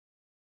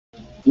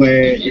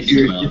where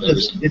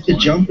if the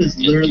jump is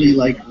literally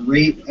like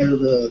right out of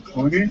the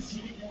corner,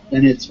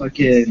 then it's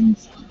fucking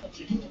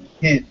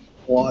can't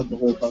quad the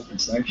whole fucking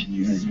section.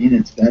 You know what I mean?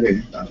 It's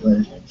better that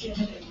way.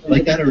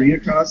 Like that arena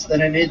cross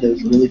that I made that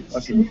was really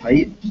fucking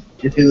tight.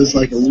 If it was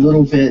like a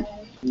little bit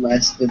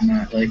less than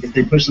that, like if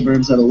they push the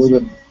berms out a little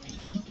bit,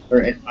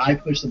 or if I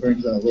push the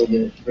berms out a little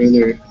bit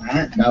further than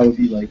that, that would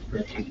be like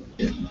perfect.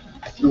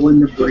 So when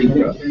the break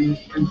is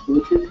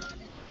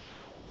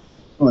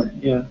what?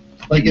 Yeah.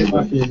 Like it,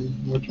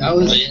 that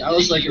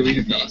was like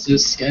arena cross. It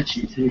was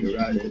sketchy too to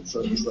ride it, so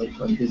it was like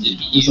fucking,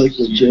 it was like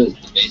legit.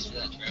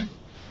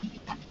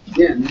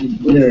 yeah,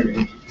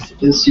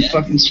 This you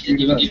fucking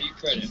screwed it up.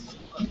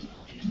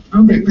 I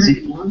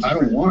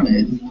don't want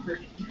it.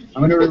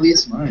 I'm gonna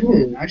release mine.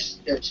 Man.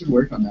 Actually, I should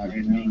work on that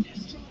right now.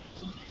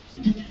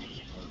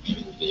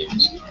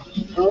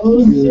 Oh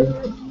yeah.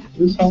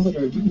 This helmet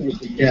are you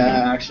making?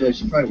 Yeah, actually, I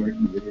should probably work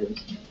on the videos.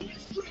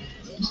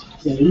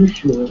 Yeah, you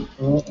should.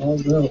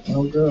 I'll go.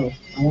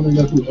 I want to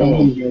know who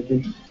helmet you're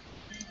making.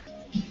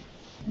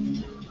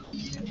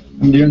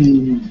 I'm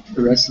doing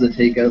the rest of the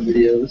takeout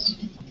videos.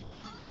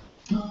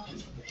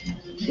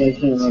 You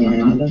guys gonna run a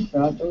Honda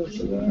shop or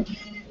that?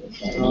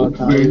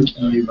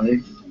 We're new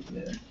bike.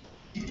 Yeah.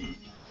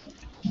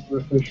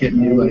 We're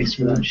getting new bikes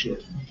for that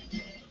shit.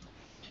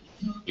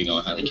 You know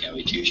how the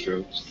Cali 2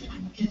 strokes?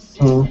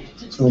 Oh,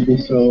 don't be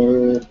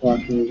so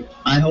fucking.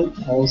 I hope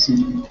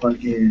Paulson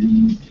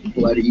fucking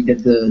let you get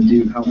to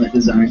do helmet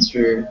designs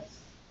for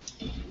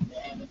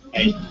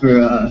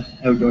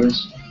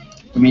outdoors.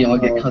 I mean, I'll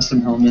get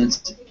custom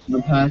helmets in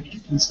the pack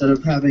instead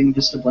of having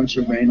just a bunch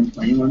of random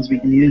plain ones we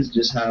can use.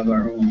 Just have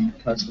our own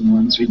custom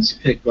ones. We just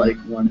pick like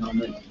one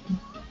helmet.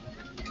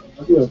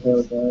 I'll be okay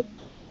with that.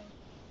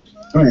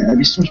 Oh yeah, that'd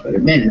be so much better.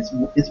 Man,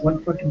 it's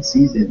one fucking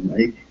season.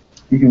 Like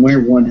you can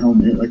wear one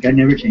helmet. Like I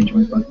never change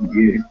my fucking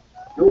gear.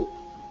 Nope.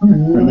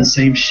 And the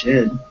same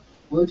shit. The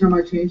only time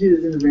I change it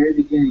is in the very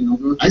beginning. I'll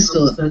go through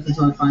sets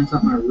until I find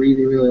something I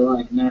really, really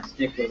like, and then I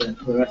stick with it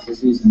for the rest of the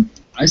season.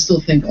 I still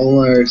think all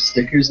our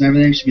stickers and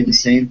everything should be the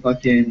same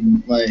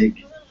fucking,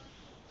 like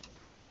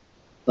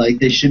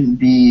they shouldn't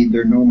be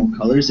their normal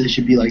colors. They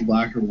should be like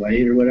black or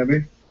white or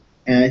whatever.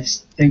 And I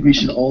think we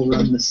should all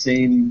run the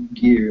same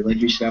gear. Like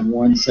we should have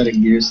one set of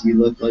gears so we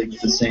look like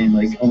the same,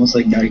 like almost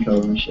like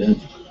Geico and shit.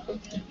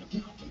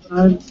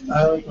 I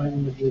like my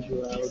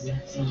individuality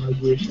and my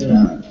gear set.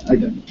 Nah, I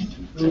don't.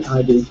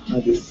 I do.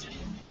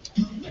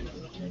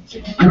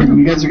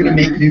 You guys are gonna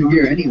make new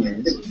gear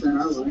anyways.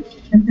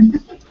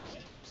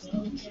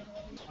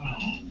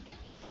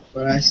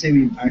 But I say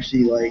we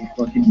actually like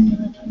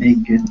fucking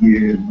make good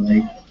gear and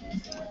like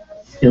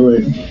kill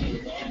it.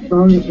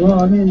 Well,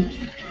 I mean,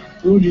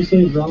 what would you say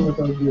is wrong with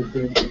our gear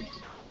too?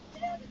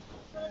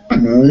 I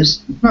don't know,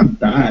 it's not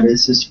bad,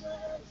 it's just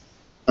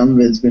some of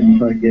it's been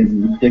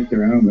fucking dicked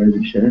around by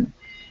the shit.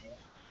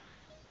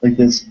 Like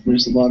there's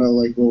a lot of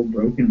like little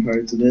broken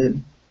parts of it.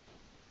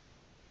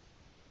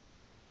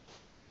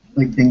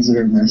 Like things that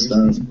are messed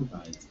up.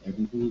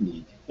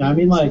 Yeah, I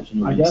mean, like,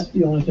 I guess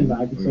the only thing that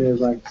I could say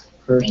is, like,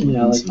 personally,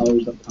 I like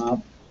colors up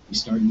top.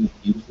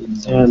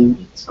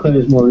 And clay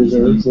is more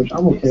reserved, which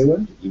I'm okay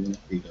with.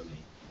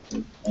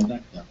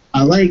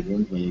 I like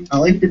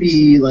to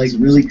be like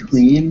really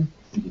clean.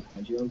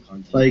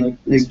 Like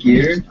the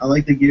gear, I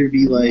like the gear to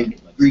be like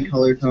 3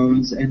 color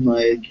tones and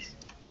like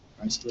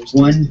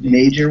one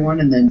major one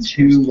and then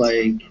 2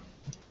 like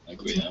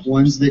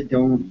ones that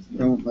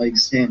don't like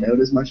stand out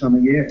as much on the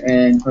gear,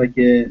 and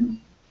fucking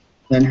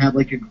then have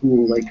like a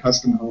cool like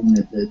custom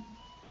helmet that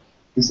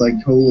is like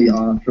totally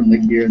off from the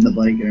gear and the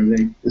bike and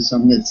everything. It's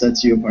something that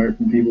sets you apart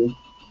from people.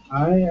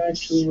 I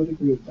actually would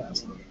agree with that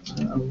one.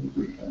 I would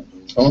agree with that.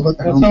 It's all about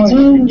the That's helmet how I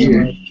am in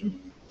gear. real life.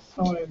 That's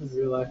how I am in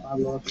real life. I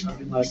love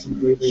something like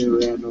completely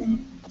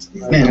random.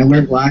 Man, I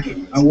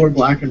wore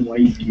black and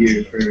white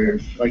gear for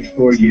like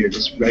 4 years,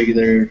 just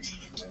regular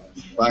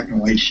black and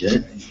white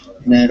shit.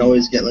 And then I'd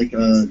always get like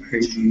a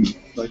crazy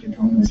fucking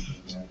helmet.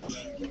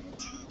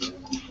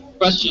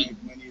 Question.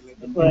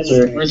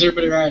 Where's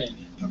everybody riding?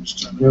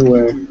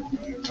 Nowhere.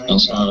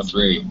 Elsinore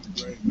 3.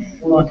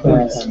 Fuck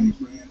that.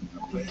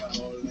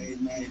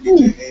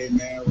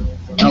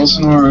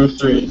 Elsinore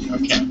 3.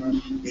 Okay.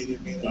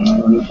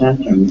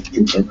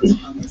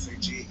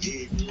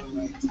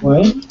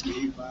 What?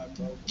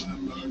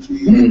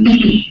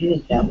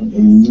 That was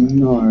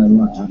Nora.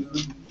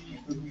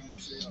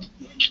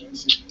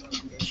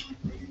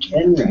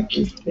 10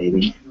 records,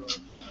 baby.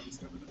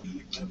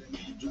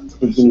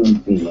 Continuing to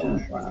be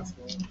that, wow.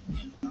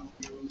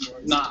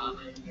 Nah.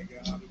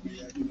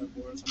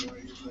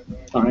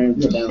 Fire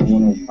put down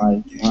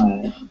 105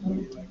 flat.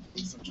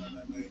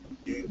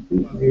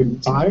 Dude,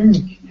 Byron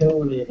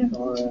killed it in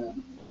RF.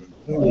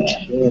 Holy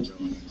shit.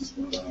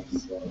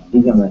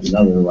 He's on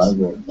another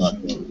level of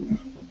fucking.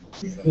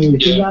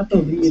 Dude, he got the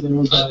lead and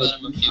was I like, let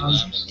him a few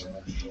laps.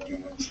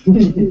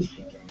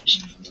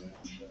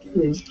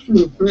 it's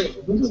true.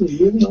 Literally,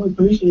 you're the only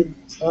person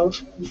out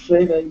to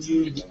say that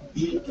you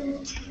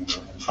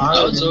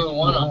I was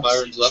 0-1 on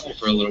Byron's level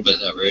for a little bit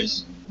that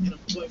race. You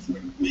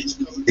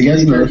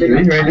guys know 3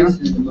 right now?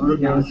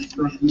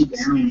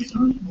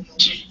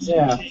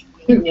 Yeah.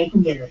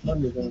 Welcome to the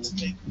Thunderdome.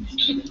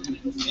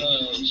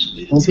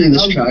 Hopefully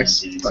this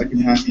track's fucking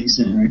half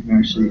decent and I can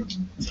actually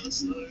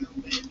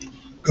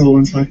go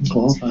and fucking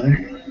qualify.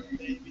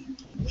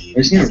 I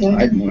just need to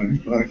ride more.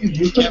 Fuck.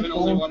 Kevin,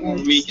 only 1 more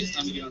week. It's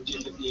time to get on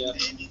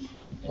 250F.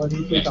 What do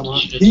you think I'm on?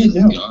 You should just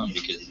get on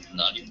because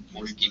not even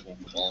 40 people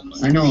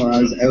qualify. I know,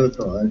 I was out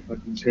though, I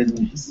fucking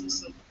couldn't.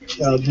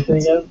 So the thing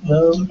is,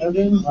 though,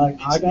 Evan, like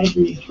I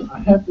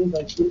have to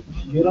like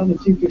get on the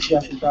 250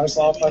 after try to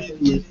qualify for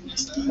the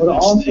East, but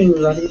also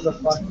running the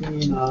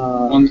fucking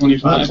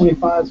 125.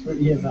 125s for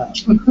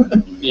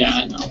EMF. Yeah,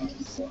 I know.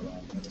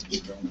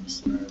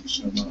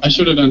 I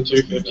should have done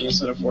 250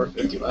 instead of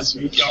 450 last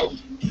week. Yo,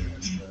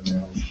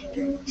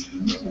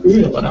 Screw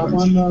it, I'm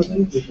on the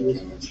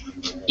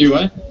 250s. Do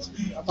what?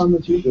 I'm on the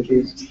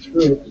 250s.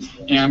 Screw it.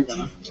 Yeah, I'm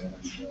gonna.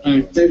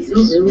 There's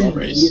no early in the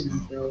race.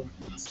 season, so.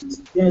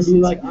 Yeah,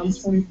 dude, like I'm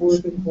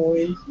 24th in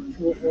points.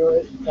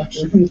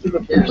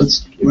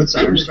 What's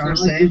Armstrong It's not like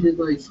saying? we did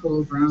like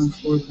 12 rounds,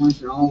 4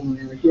 points at all, and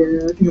we're like,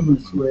 yeah, I think I'm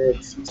gonna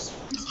switch.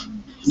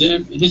 Yeah,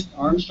 his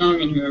Armstrong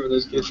and whoever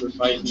those kids were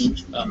fighting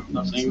about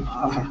nothing.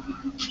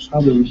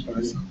 Probably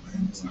restarted.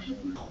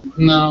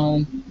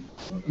 No,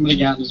 somebody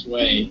got in his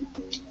way.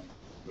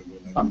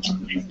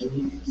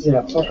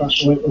 Yeah, fuck off.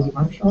 Wait, is it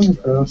Armstrong or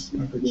Pro? I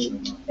forget.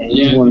 And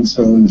Yeah. he wants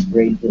to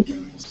race it.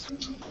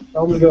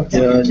 Tell him to go.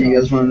 Yeah, do you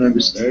guys want to never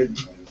start?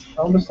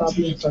 Tell him to stop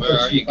being such Where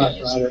a are you cheap-ass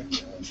guys? rider.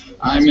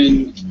 I'm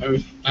in.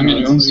 I'm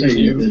in. Don't say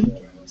you 02.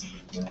 did.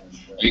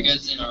 are you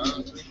guys in our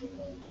own 3?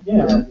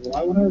 Yeah,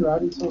 why would I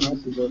ride in someone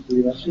else's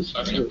O3? That's just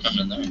I'm gonna come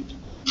in there.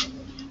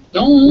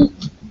 Don't.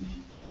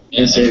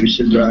 I say we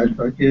should ride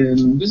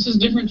fucking This is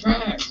different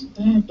tracks.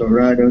 the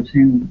ride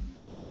 02.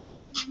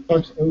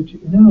 Fuck's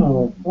O2.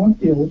 No, fuck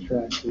the old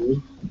track,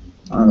 dude.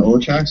 The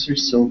old tracks are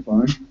so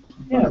fun. I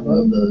Yeah,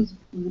 love those.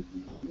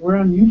 we're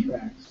on new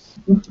tracks.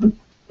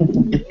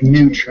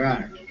 New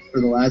track for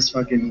the last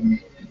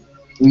fucking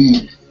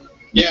week.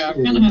 Yeah,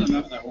 I've kind of had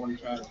enough of that one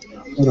track.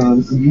 But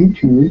on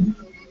YouTube.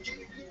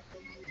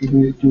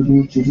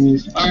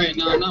 Alright,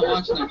 no, I'm not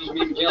watching that because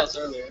me and Miguel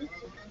earlier.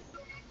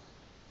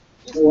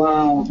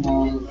 Wow,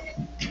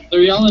 Are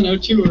y'all in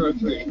 02 or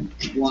 03?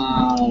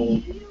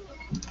 wow.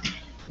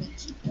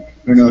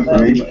 Or no,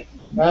 3.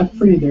 That's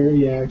pretty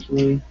dirty,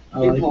 actually. I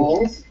Hey, like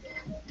Paul. it.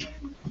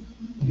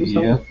 Do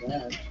something like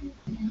that.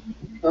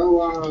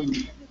 Oh,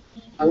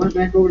 I went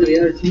back over to the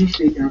other team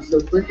speak and I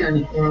still click on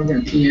you when I'm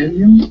gonna PM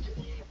you.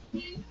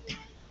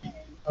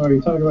 Oh, are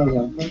you talking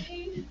about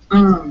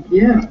that?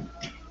 Yeah.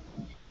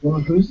 Well,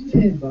 who's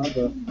Tim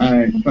Bubba?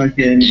 Alright,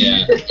 fucking.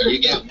 Yeah, you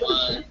get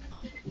 1.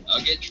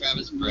 I'll get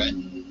Travis Brett.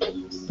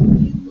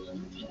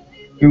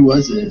 Who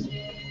was it?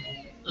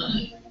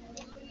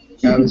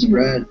 That was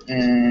Brett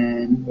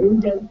and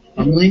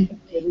Humley?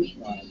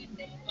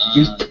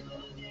 He's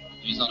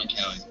on a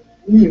county.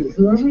 Dude,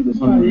 whoever this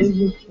guy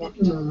is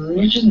fucking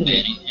We're just amazing.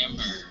 banning him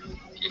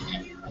or kicking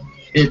him.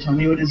 Yeah, tell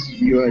me what his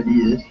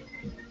UID is.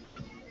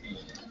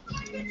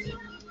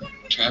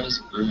 Travis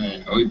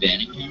Brett. Are we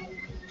banning him?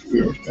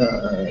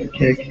 Yeah,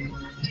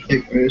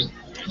 kick first.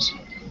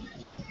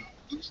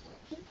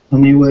 Tell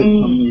me what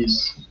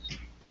Humley's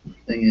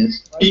thing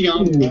is. He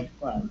gone. Dude,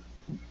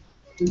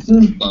 this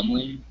is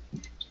Bumley?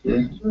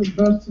 Yeah. the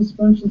best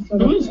suspension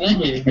setup Who is that?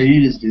 ever. Or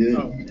you just do it.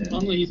 Oh, Yeah.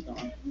 only he's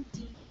gone.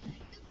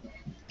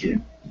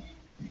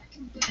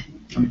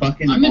 I'm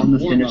fucking I'm on in the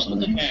Warm finish Up. What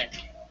the line. heck?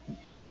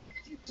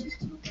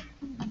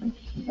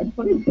 I'd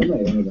fucking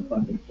somebody over the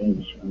fucking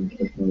finish on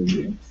this one of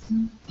you.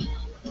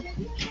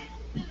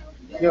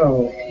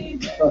 Yo,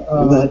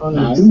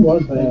 that who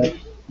was that?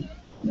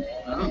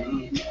 I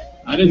don't know.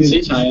 I didn't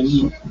see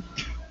Titan.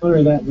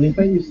 Hunter, that link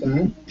that you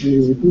sent?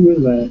 Dude, who was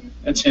that?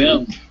 That's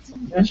him.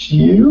 That's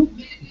you?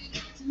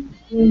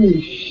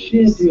 Holy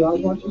shit, dude, I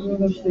was watching you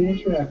on that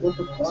stage track. What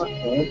the fuck,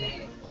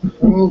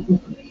 bud?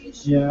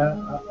 Yeah,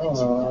 I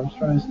was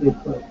trying to stay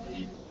put.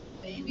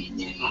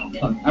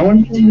 I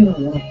want to get a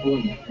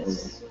 140.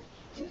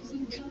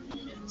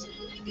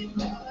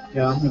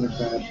 Yeah, I'm gonna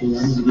crash you.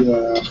 I'm gonna do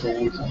that after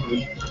one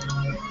second.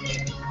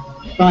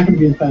 It's not gonna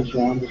be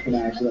intentional, I'm just gonna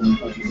accidentally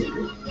fucking hit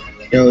you.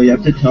 Yo, you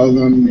have to tell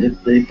them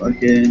if they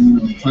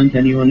fucking punt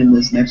anyone in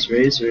this next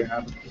race or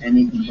have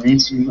any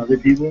complaints from other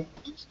people,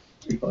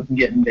 you're fucking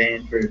getting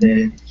banned for a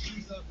day.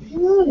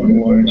 Or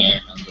more.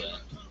 There, how's that?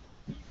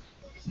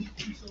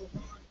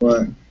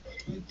 What?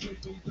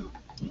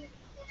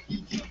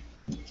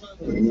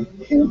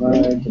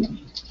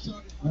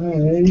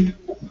 Alright.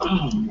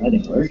 Oh, that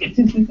didn't work. It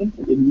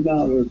did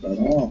not work at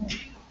all.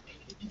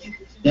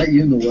 That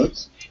you in the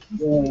whoops?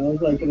 Yeah, I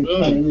was like gonna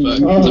Oh, cut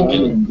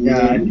in. fuck.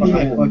 Yeah,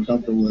 I fucked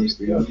up the whoops,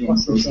 dude. I was going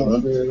so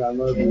slow. Dude, I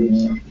love you.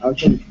 Yeah, I was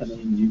trying to cut in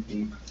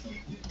YouTube.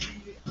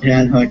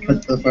 Yeah, no, I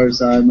cut the far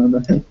side, my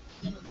bad.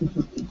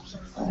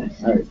 I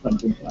already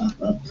fucked this lap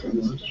up so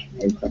much.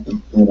 I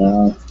fucking split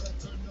out.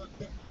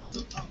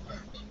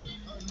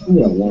 I'm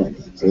gonna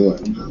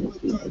 1-4. I'm gonna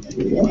see if I can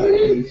do that.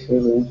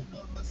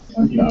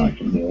 1-7. No, I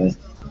can do it.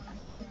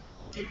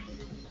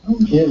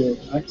 don't get it.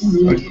 I can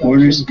use Or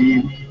corner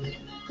speed.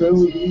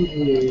 so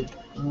easily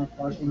on a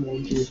fucking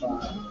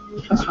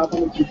 125. How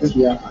about a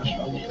 250 at my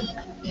shop?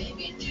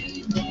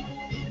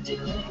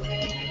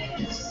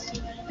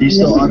 Do you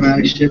still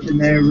automatic shift in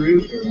there,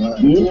 Root, or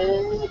what?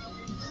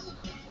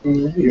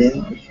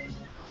 Yeah.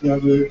 You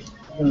ever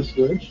gonna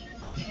switch?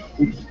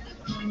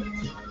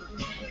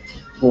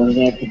 Well,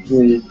 that's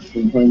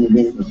been playing the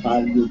game for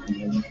 5 years and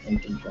then I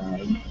can try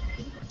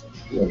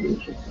whatever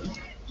it's just like.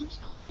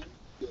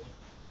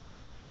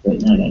 Right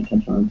now I got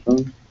touch on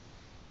phone.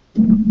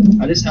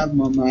 I just have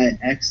them on my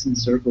X and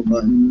circle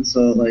button, so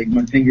like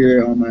my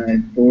finger on my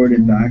forward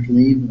and back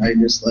lean, I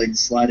just like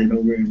slide it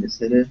over and just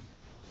hit it.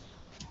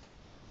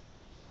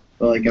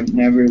 But like I'm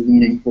never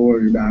leaning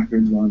forward or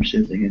backwards while I'm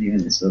shifting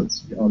anyway, so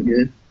it's all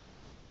good.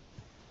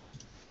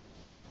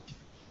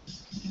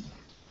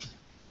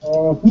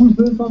 Oh, who's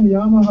this on the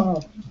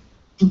Yamaha?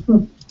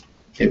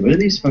 Okay, what are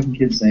these fucking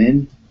kids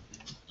saying?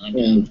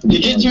 The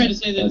kid tried to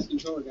say that his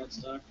controller got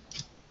stuck.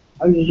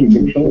 I was just your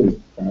controller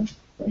stuff.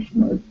 Question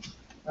mark.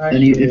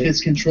 And if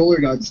his controller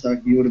got stuck,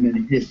 you would have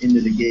been hit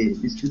into the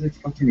gate. These kids are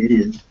fucking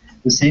idiots.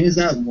 The same as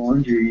that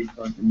laundry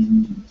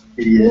fucking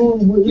idiot.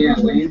 Yeah,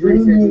 Landry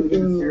said he was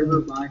in a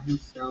server by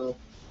himself.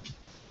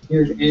 He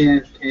was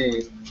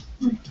AFK.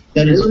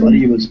 That his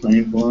buddy was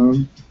playing for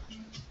him.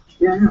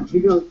 Yeah, I know. He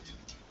goes,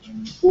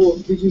 well,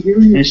 did you hear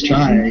me? Nice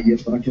try, you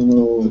fucking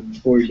little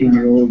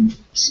 14-year-old He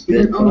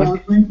spit said, oh, I fuck.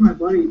 was playing for my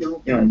buddy,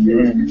 don't God do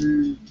it. damn.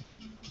 And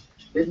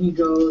then he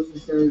goes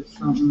and says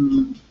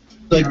something.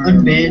 Like,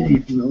 unban me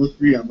from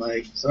 03. I'm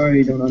like,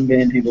 sorry, don't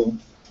unban people.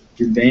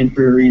 You're banned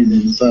for a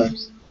reason. It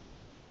sucks.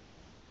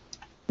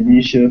 And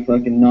you should have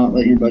fucking not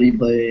let your buddy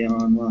play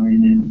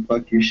online and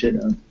fuck your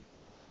shit up.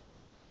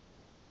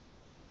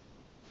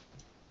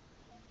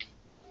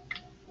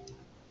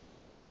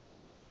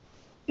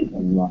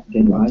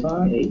 Good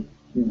live. Hey.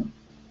 Yeah.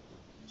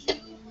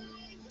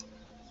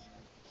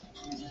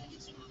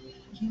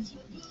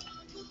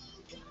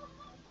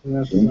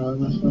 That's not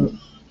messed up.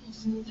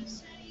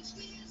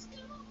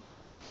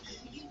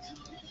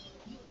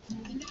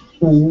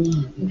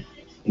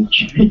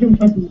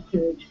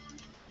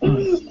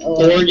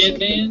 Or get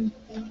banned?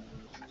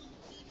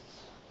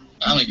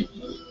 I don't give a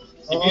fuck.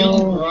 If you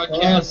don't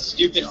broadcast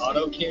stupid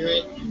auto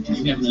carrot,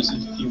 you have no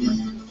sense of humor.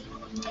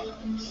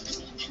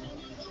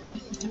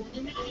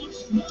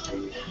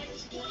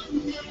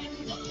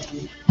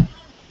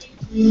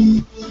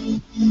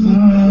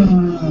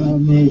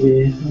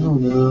 Maybe. I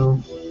don't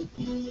know.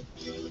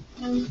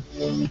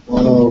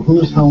 Oh,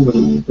 whose helmet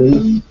is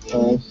this?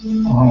 False.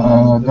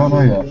 Don't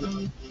know yet.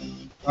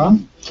 Huh?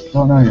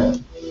 Don't know yet.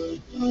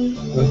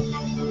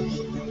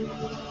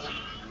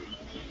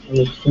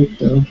 Looks sick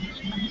though.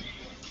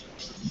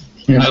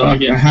 Yeah, I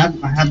like it. I had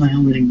my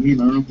helmet in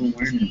game. I don't know if I'm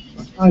wearing it.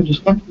 Fuck. I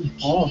just fucking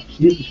off.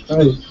 Jesus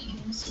Christ.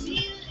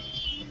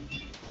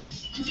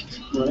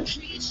 What?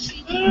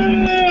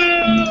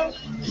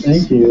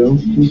 Thank you.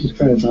 Jesus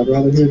Christ. I'd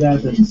rather hear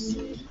that than.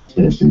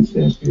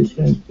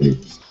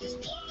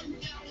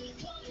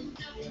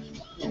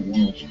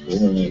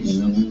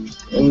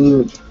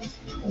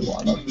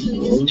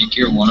 Take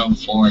your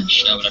 104 and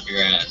shove it up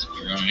your ass. If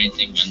you're on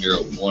anything under a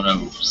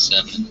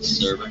 107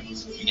 server, you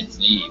can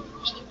leave.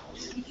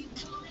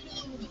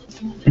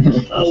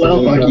 Oh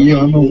well, fuck you.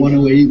 I'm a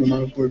 108 and I'm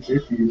on a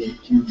 450.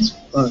 Like, Jesus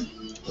fuck.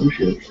 Oh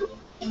shit.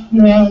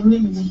 Yeah, I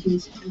really want to.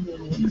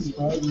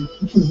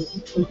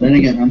 Then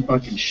again, I'm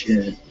fucking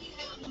shit.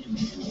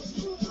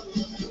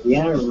 You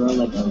gotta run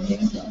like a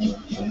vampire.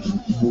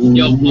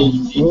 Yo, Bull,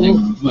 did you take Oh,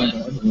 my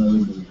Quest?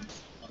 bad.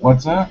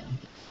 What's that?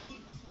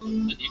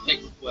 Did you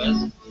take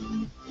Quest?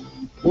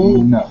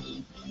 No.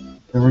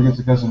 Whoever gets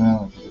a cousin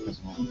Alex gets a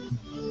cousin Alex.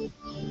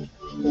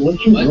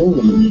 What's your What?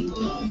 rolling?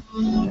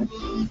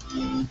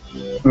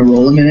 A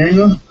rolling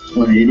angle?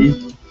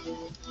 180.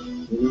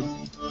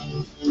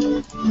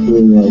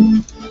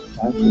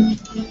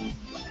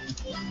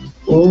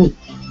 Whoa.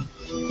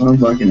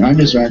 I'm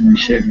just riding my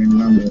shit right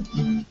now, but.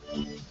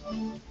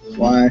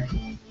 Why?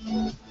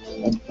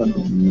 That's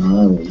fucking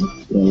gnarly.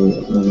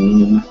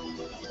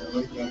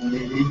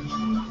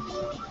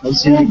 I'll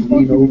see like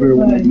lean over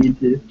when I need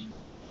to.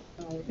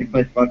 If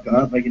I fuck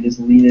up, I can just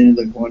lean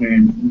into the corner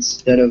and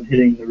instead of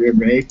hitting the rear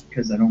brake,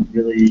 because I don't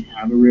really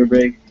have a rear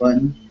brake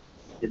button,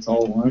 it's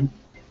all one.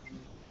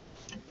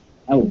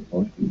 I would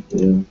fuck you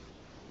too.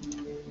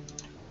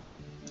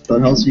 So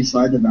it helps me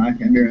slide the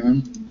back end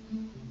around.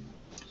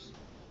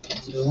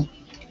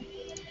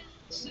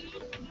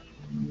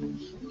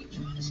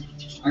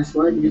 I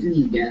slide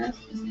using the gas.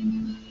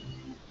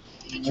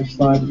 I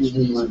slide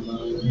using my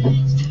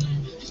mind.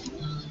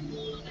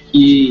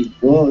 Yeah.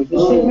 Whoa,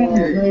 Oh,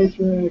 Okay.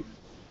 Matrix.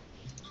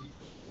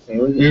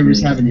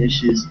 Whoever's having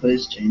issues,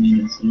 please change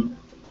it soon.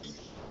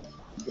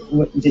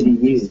 What did he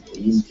use?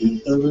 The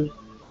EMP server?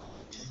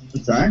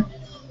 What's that?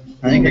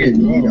 I think I did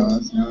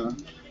DDoS now.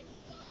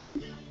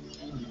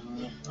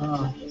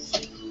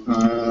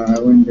 I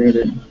wouldn't do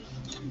it.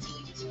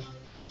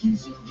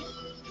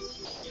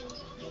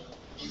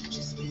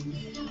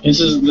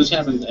 This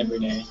happens every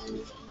day.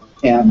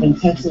 Yeah, I've been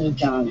testing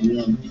it on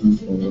EMP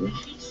server.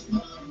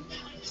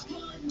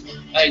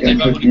 Hey, Yeah,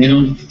 if I want to fucking get yeah.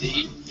 on to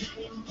eat,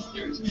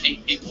 there's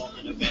 8 people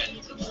in the bed.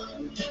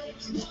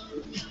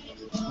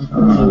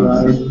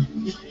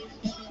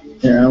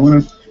 Yeah, I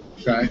want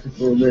to practice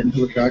a little bit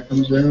until the track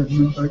comes out and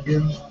then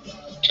fucking.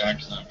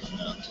 Track's not coming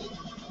out.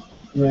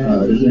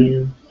 Yeah, Is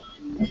it?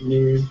 at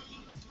noon.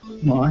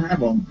 Well, I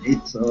have all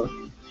night, so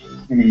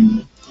I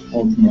mean,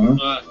 all tomorrow.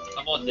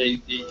 I'm on day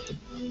 8.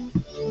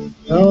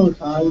 No,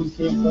 Ty, you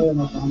can't play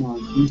unless I'm on.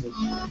 Jesus.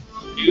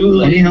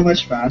 Funny how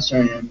much faster I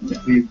am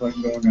if we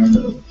fucking go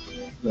around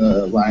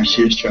the last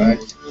year's track.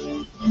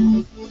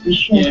 This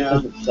track Yeah.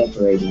 doesn't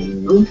separate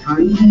me. Oh, how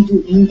you can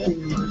do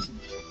anything in life.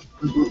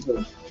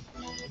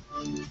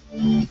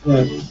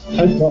 Yeah,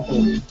 type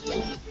Buffalo.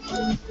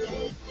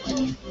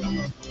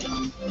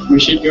 We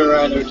should go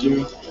ride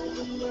O2.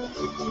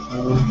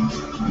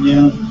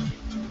 Yeah.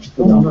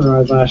 I want to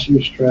ride last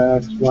year's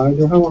tracks. Why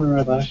do I want to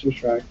ride last year's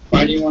track?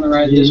 Why do you want to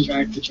ride this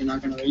track that you're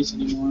not going to race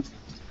anymore?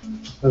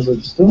 Because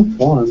it's still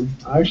fun.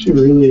 I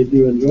actually really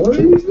do enjoy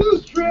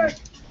this track.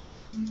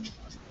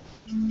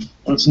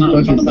 Well, it's not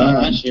What fun is about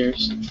that? last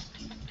year's.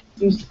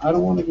 Just, I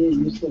don't want to get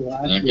used to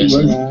last Okay. year's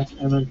track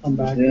and then come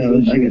back Yeah, to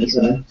this I year's guess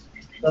so. track.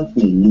 Trust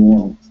me, you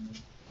won't.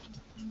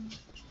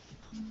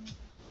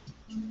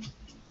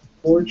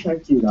 4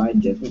 tracks you ride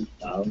different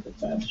styles, the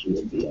faster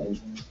you'll be at.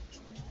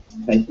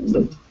 Tyson,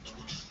 but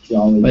you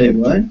always Wait, get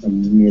what?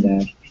 some weird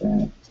ass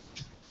track.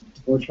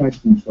 4 tracks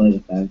you play, the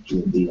faster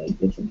you'll be, like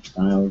different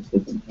styles,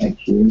 different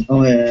textures.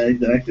 Oh yeah,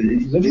 exactly.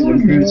 Does It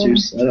anyone improves know- your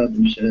setup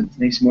and shit.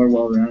 Makes you more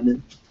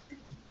well-rounded.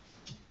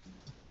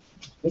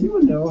 Does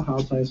anyone know how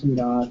Tyson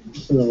got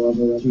to the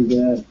level that he's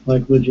at?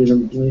 Like,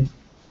 legitimately?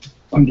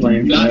 I'm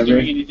playing Not forever.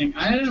 doing anything.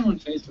 I had him on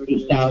Facebook.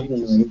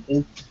 8,000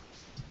 races,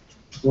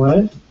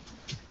 What?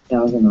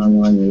 1,000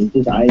 online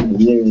races. I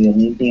literally, the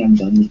only thing I've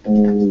done this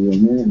whole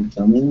winter and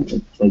summer,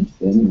 it's like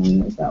been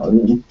only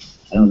 1,000.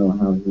 I don't know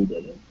how he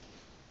did it.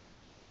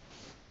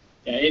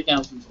 Yeah,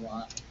 8,000's a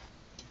lot.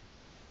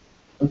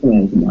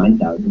 Something like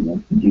 9,000,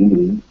 that's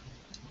due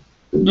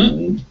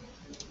to.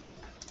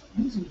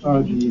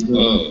 Oh, Jesus.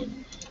 Oh.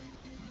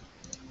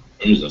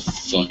 There's a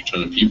fuck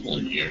ton of people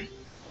in here.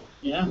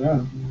 Yeah, Yeah.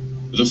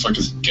 Who the fuck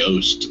is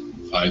Ghost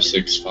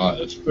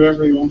 565?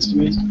 whoever he wants to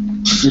be.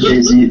 The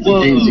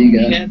Daisy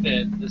guy.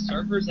 Kevin, the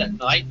server's at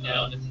night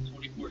now and it's a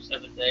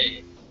 24/7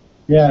 day.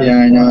 Yeah, Yeah,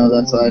 I know.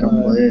 That's why I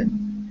don't play it.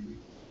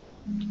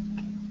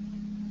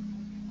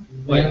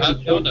 Wait, how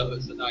do y'all know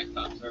it's a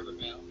nighttime server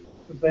now?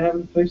 Because they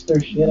haven't fixed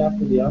their shit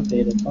after the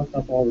update. It fucked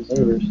up all the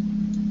servers.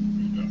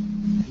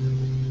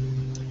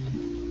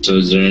 So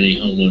is there any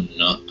homo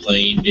not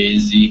playing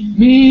Daisy?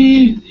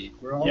 Me. Daisy?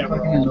 We're all Yeah, we're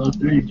fucking all in not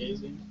playing 03.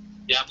 Daisy.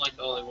 Yeah, I'm like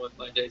the only one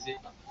playing Daisy.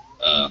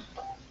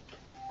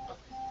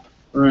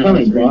 We're in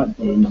Probably 03. bought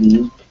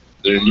Daisy.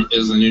 There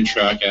is a new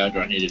track out. Do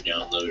I need to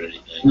download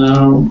anything?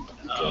 No.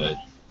 Good.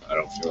 I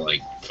don't feel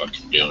like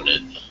fucking doing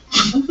it.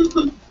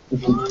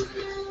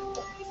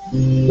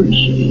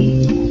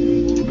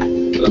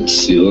 Let's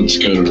see. Let's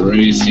go to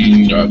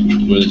racing.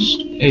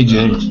 Twist. Hey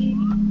Jay,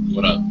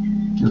 What up?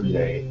 you're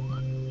gay.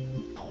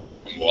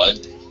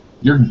 What?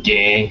 You're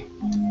gay.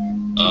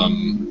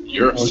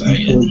 You're a I told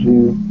faggot.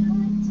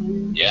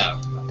 you. Yeah.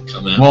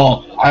 Come out.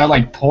 Well, I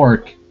like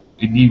pork,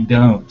 and you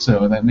don't,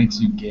 so that makes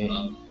you gay.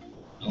 I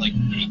like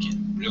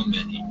bacon. Real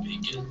men eat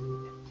bacon.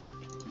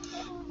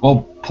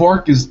 Well,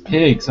 pork is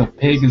pig, so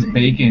pig is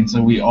bacon,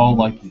 so we all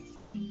like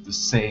the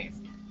same.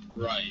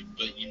 Right,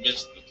 but you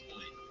missed the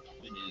point.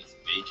 It is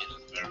bacon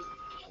is better than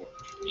pork.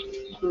 I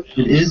mean, come on, It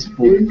man. is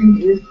pork.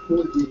 Everything is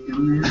porky,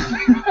 dumbass.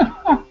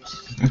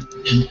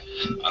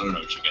 I don't know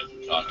what you guys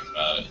are talking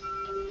about.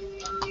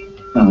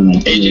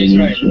 AJ's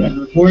right.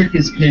 Pork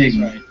is pig.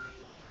 Right.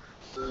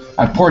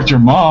 I porked your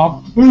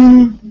mom.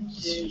 Bacon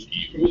is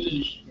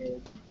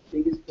pig.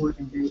 Pig is pork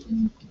and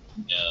bacon.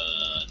 No.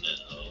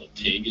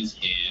 Pig is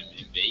ham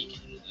and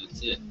bacon.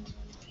 That's it.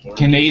 Pork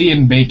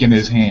Canadian bacon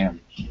is ham.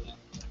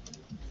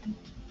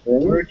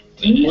 Pork,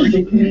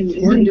 is-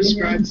 pork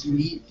describes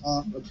meat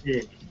off a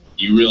pig.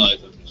 You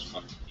realize I'm just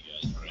fucking you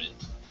guys, right?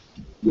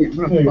 Yeah, I'm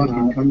gonna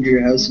fucking come to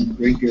your house and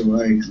break your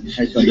legs and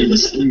headbutt you to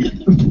sleep.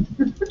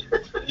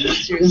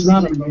 There's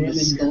not a man in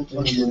Still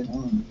your fucking family.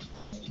 on.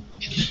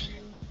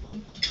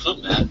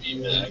 Come at me,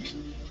 Mac.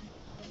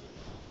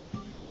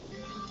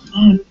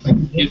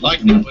 You'd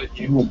like that, wouldn't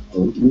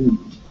you?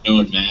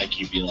 Knowing Mac,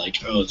 you'd be like,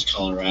 oh, it's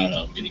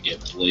Colorado, I'm gonna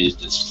get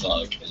blazed as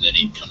fuck. And then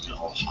he'd come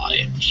all high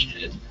and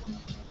shit.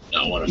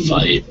 Not want to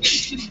fight.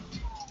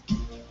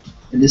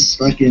 And just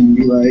fucking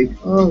be like,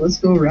 oh, let's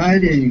go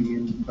riding,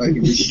 and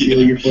fucking just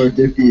steal your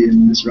 450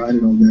 and just ride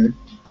it all day.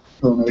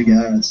 Pulling out of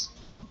gas.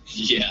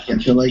 Yeah. I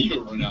feel like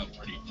You run out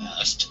pretty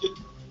fast. you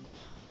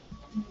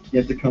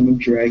have to come and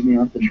drag me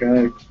off the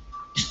track.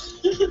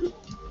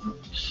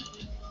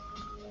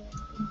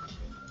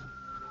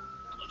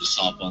 I'll just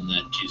hop on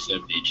that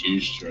 272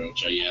 stroke,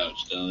 show you how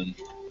it's done.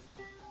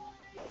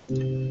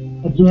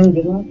 Have you heard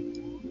of that?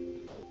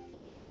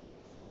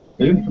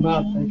 Take him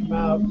out, take him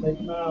out, take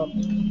him out.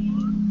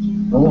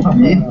 Oh,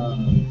 me?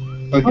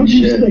 How Fucking did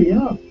you shit. stay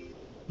up?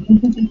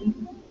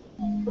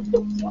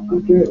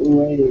 Secret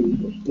way,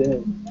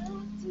 shit.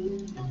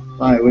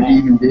 Why? What do you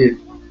even do?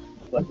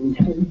 Fucking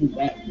turn me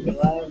back to the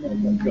live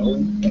and then go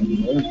and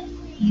work.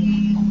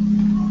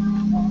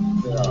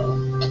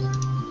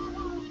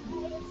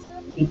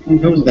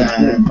 It was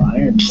bad.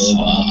 Fire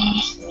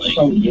for Like,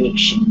 so good.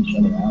 Each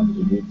other out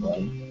to good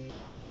play.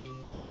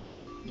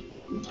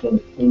 Instead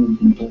of cleaning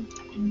people.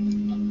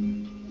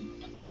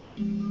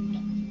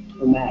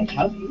 So Mac,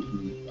 how do you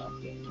do stuff?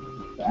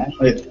 Trash?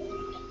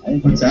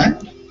 Wait, what's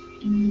that?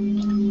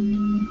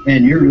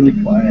 Man, you're really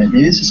quiet.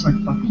 Maybe it's just my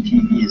fucking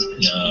TV is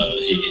pissed. no,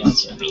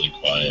 it's really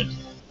quiet.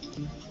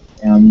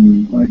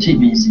 My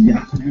TV's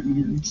yapping at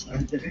me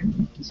inside there.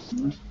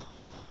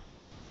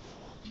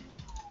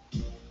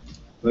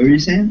 What were you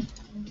saying?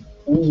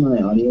 Turn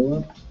my audio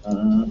up.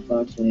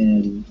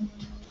 Fucking.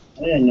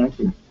 How did I knock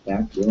your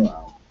back door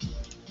out?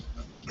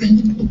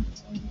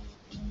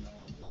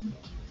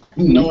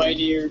 No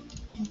idea.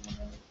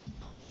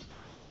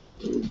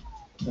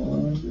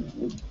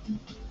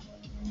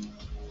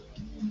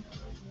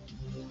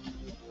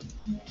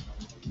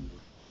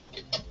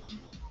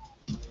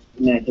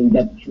 Mac, have you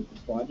got the triple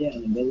quad yet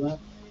on the good lap?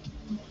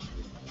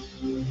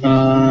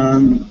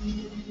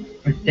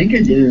 I think I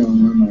did it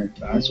on one of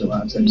my faster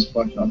laps. I just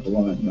fucked up a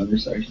lot in the other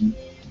section.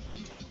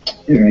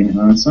 Do it right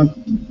now. It's not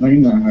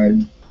even that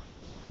hard.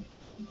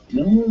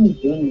 No one was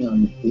doing it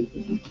on the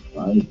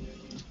 355.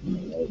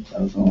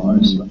 That was all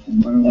Just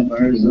fucking one of the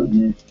bars up.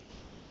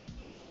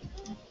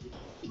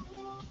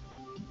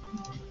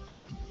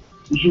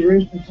 You should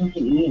race for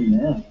something in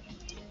that.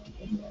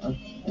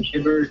 Hey,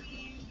 Bert.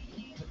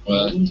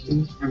 What?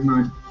 Never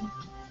mind.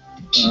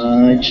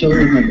 I chilled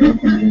with my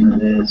girlfriend during the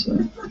day, so.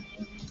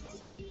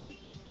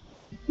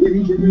 Yeah,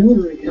 he did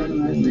move it. Yeah,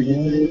 nice. They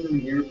did it in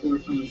the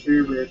airport on the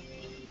server.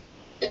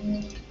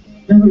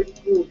 No,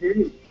 oh,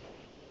 hey,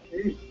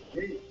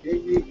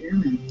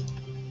 airman.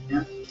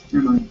 Yeah,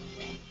 never mind.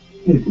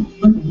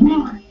 But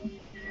why?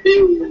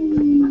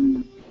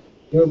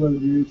 Yo, but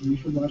dude, you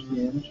should watch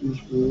the amateurs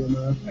for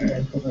enough.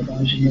 I put my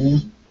guys in there.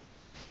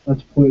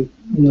 Let's put, you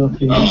know,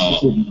 things. Oh.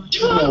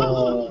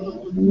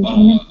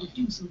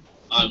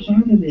 I How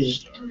will did it?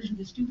 start.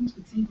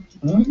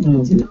 I don't know.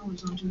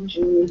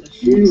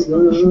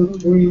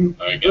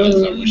 Alright guys,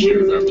 I want you to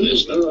remember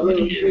this number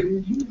right here.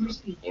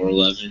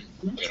 411,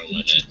 we're gonna win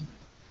it.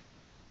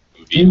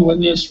 We'll You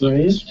win this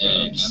race?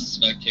 I'm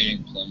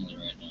spectating Plumley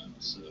right now,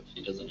 so if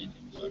he does anything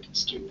fucking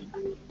stupid.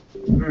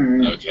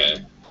 Alright.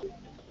 Okay.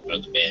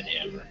 Got the band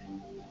hammer.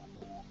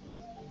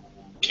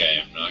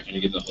 Okay, I'm not gonna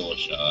get the whole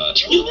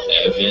shot.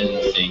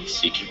 Evan thinks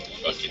he can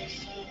fucking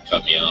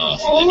cut me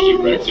off, and then he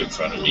wrecked in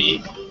front of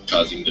me,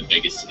 causing the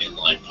biggest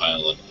inline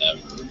pileup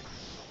ever. It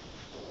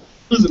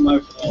wasn't my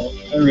fault.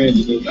 I ran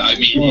into it. I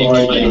mean, Well,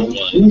 it kind of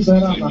was. you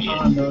bet on the I mean,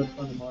 Honda in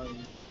front of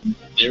Martin.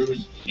 there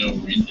was no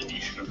reason you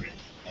should have ran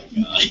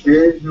that guy.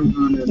 There is no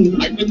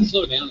Honda. I couldn't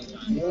slow down in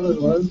time. You know what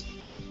it was?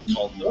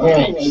 Called the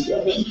Oh brakes. my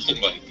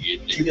God. Like,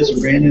 You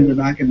just ran into the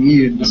back of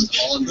me and just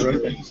All in the broke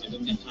road it. things. I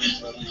didn't have time to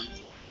slow down.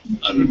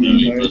 I don't know,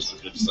 he must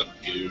have been some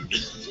dude.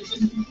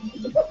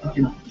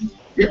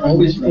 You're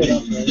always right.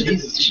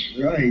 Jesus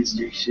Christ,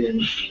 you shit.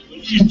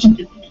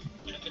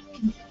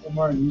 Well,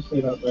 Martin, you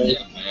stayed up, right?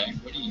 Yeah, Mac,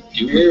 what are you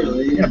doing?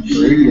 Barely. Yeah, Bird,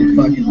 you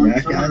fucking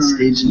jackass,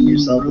 staging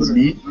yourself as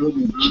me.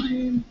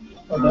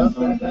 Oh, that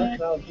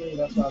was me.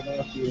 That's why I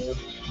left you.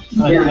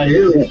 Yeah, I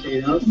barely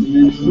stayed up, and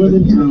then Slid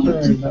into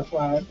the turn. That's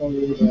why I felt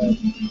really bad.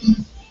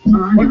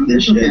 Fuck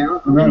this shit.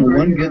 I'm running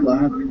one good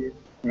lap. The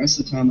rest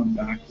of the time I'm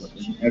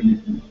backflipping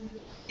everything.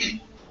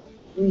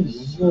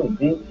 There's no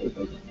advantage if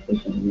I can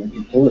put on the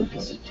report for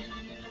it.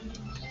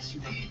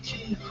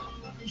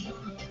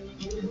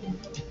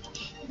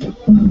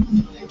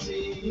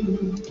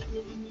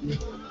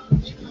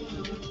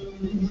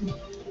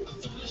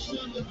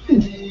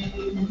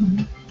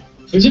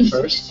 Who's in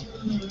first?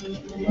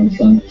 My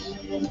son.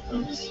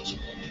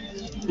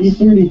 He's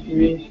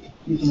 33.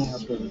 He's an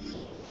asshole.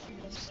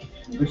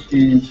 Which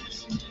game?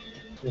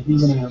 Yeah,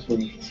 he's an asshole.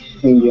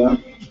 Yeah.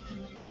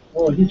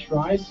 Oh, he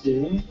tried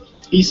to.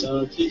 He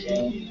sucks. He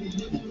sucks.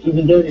 He's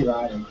a dirty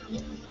rider.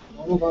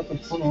 All about the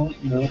funnel.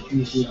 No,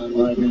 he's on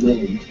Riding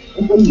dirty.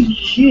 Holy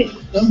shit!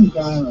 Some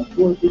guy on a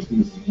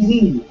 450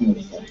 swing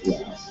this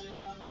motherfucker out.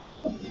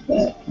 What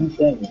was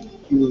that? 2.7.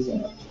 Who was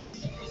that?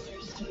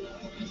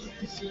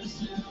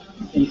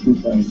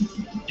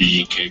 Did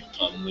you kick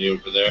Plumley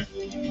over there?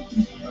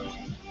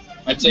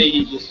 I'd say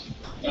he just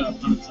got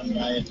up on some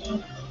guy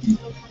and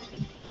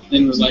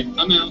then was like,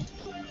 I'm out.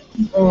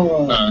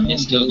 Oh,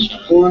 He's still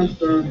trying. What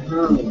the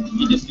hell?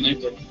 He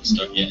disconnected.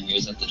 Start, yeah, he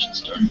was at the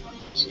start.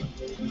 So.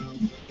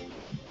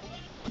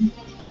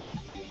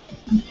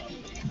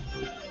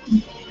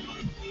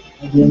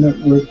 again,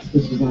 this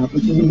is an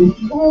opportunity.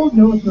 Oh,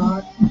 no, it's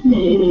not.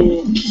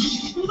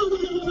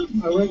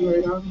 I went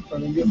right out in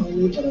front of you,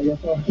 honey, but I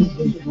guess I was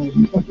visible.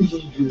 You fucking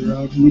just drew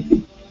around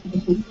me.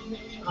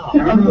 I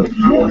don't know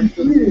how I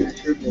should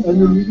have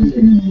And then you just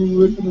keep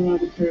whipping around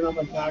to turn on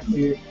my back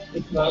here.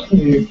 It's not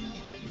clear.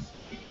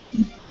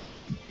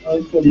 I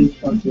was funny as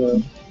fuck,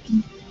 though.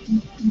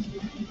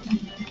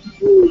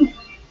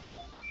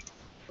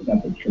 I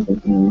got the triple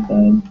from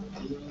the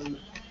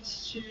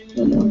side.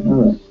 Oh, no.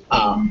 Alright.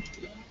 Ah.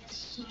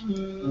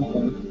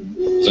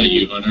 Is that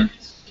you, Hunter?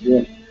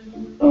 Yeah.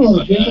 Oh,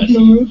 My Jacob bad.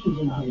 LaRoche is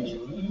in here.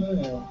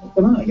 Yeah.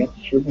 Come on, I got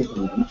the triple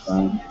from the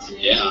inside.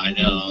 Yeah, I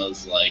know. I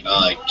was like,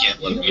 oh, I can't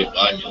let him get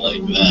by me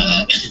like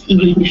that.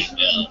 Like,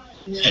 no.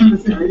 I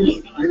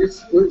just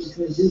split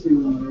between you two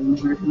and I went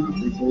back and off,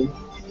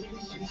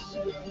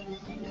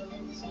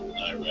 I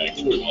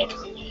reckon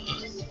water.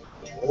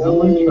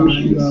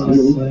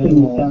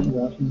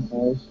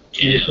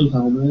 Yeah,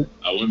 Helmet.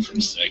 I went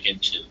from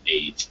second to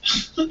 8.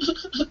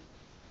 That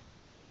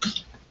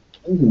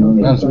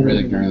was a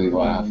really girly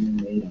laugh.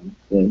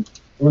 What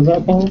was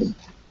that, Paul?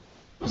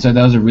 I said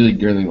that was a really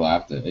girly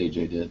laugh that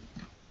AJ did.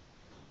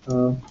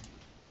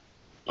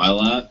 My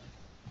lap?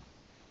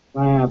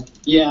 Laugh.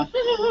 Yeah.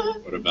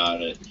 What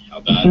about it?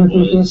 How bad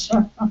it was?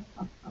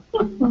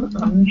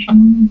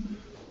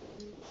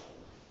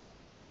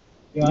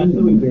 Yeah, I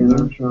knew we'd be in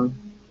Armstrong.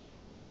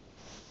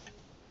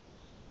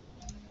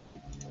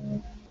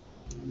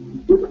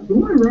 Who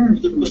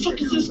the fuck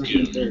is this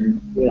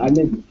goon? Dude, I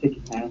meant to take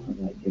a pass on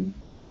that dude.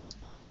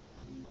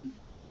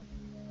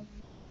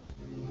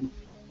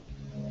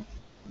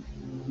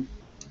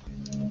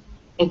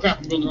 Oh crap,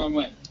 I'm going the wrong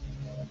way.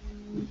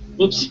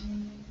 Whoops.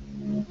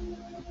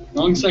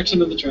 Wrong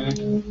section of the track.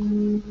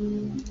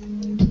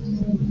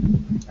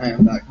 I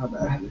am back. How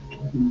bad?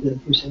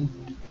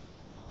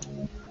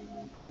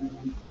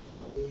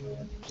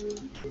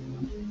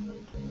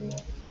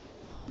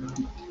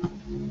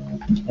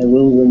 I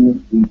will win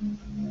this week.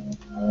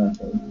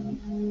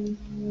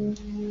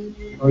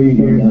 Oh, you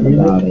hear Forget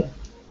about it.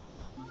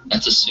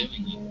 That's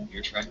assuming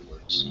your track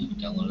works. You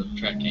downloaded the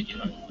track and you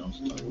don't even know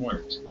if it fucking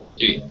works.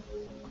 Do you?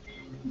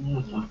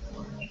 I'm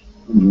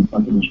gonna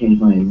fucking change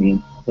my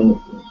advance.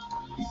 So,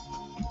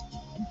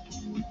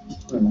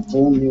 we're in a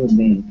whole new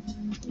advance.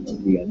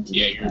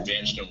 Yeah, your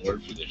advance don't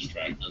work for this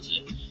track, does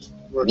it?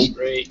 Works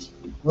great.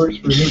 Works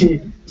for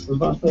me. We're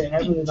about to say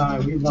Evan and I,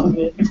 we love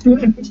it.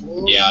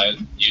 Yeah,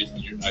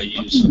 I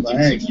used something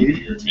Lag, for dude.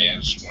 your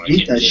advance when I Beat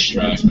came to that this shit.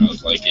 track, and I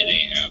was like, it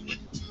ain't happening.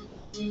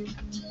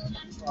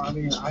 Well, I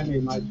mean, I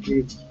made my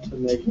tweak to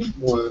make it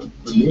more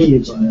for me,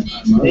 but I love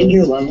Then it.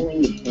 you're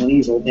leveling to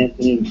 20, roll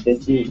dancing to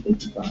 50 and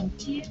 55.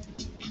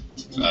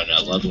 No,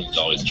 leveling's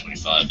always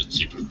 25 at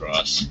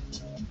Supercross.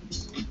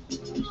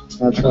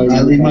 That's why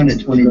I leave mine at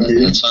 22.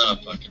 That's why I'm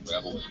fucking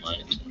rebel with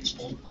mine at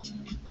 24.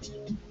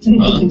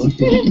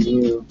 Look at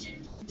you.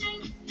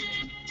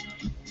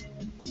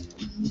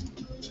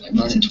 Like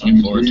mine's at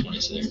 24 or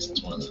 26.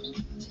 It's one of those.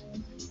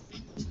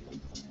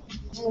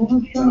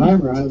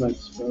 I'm riding like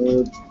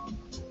Spode.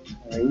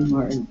 Are you,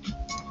 Martin?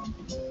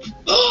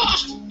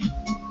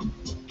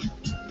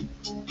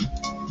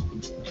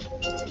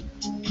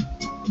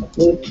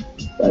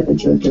 Second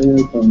trick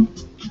everything.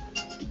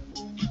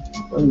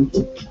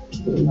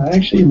 I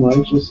actually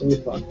might just say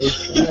fuck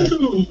this track.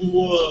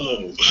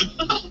 Whoa!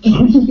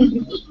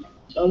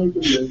 Sounded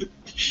good.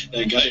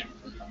 That guy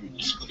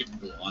just fucking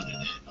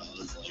wanted it. I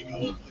was like, oh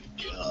my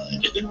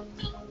god.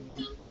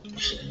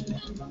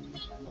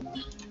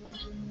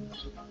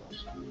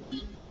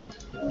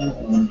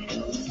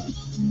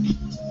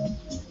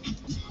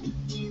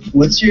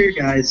 What's your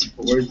guys'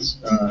 Ford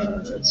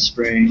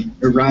spring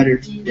or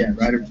Ryder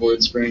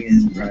Ford spring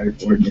and Ryder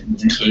Ford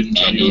Bentley? Couldn't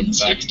tell you on the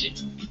back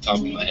top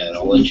of my head.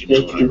 I'll let you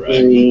know when I wreck.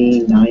 53,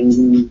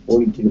 90,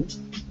 42.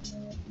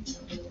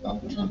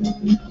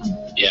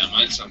 Yeah,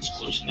 mine sounds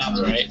close enough,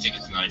 right? I think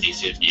it's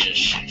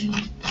 90-50-ish.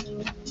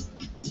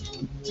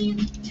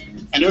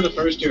 I know the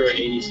first two are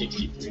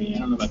 80-63. I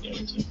don't know about the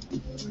other two.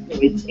 No,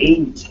 it's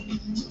 80.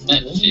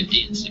 At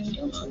 50 and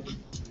 65.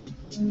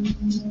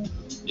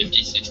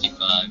 50,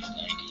 65, 90,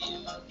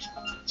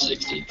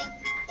 60.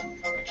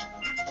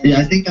 Yeah,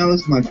 I think that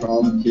was my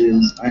problem too.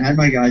 Is I had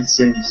my guys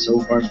sitting so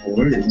far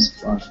forward, it was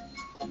fun.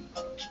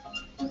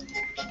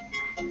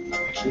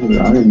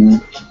 Ryder,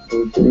 man.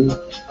 Okay.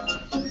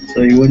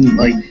 So he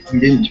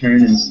didn't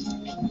turn as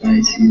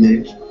nice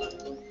either.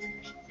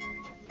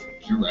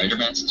 Your rider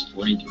mass is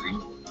 43.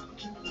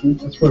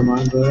 That's where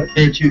mine's at.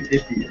 They're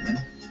 250, man.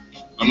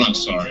 I'm not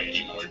sorry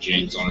anymore,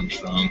 James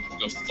Armstrong.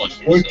 Go fuck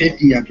yourself.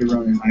 450 after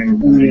running higher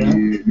than Yeah.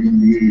 dude.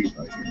 Indeed,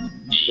 fucking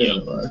shit Yep.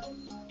 of luck.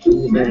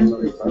 He's bad,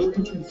 but so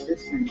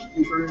inconsistent.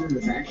 He burned in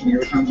the back and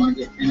every time I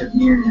end up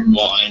near him.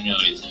 Well, I know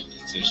he's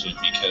inconsistent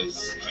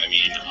because, I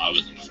mean, I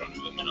was in front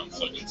of him and I'm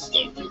fucking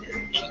slow for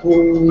him.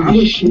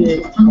 Holy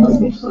shit.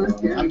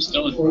 I'm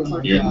still in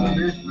front. You're,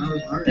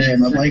 Hey,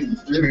 my bike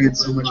turned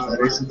so much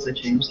better since I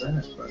changed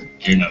that. But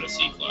you're not a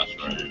C-class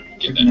rider.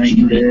 Get that night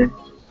and straight. day.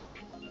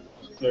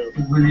 So,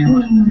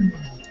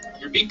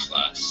 You're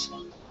B-class.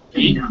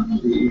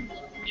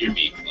 You're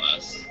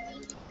B-class.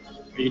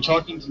 are you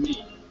talking to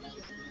me?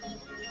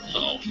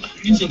 Oh,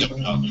 you think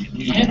I'm talking to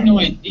you? I have no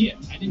idea.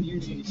 I didn't hear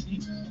anybody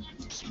saying.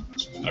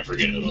 I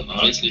forget who I'm talking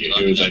Obviously, to.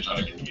 Who was I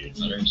talking to?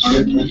 Letters.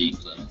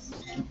 Class.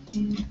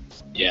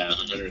 Yeah,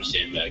 I'm gonna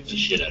stand back the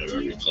shit out of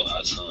every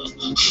class, huh?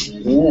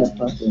 Yeah,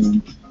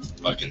 fucking.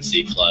 Fucking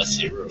C-class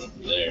hero over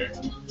there.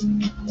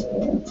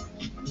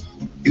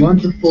 You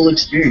want the full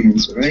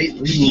experience, right?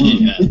 What do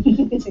you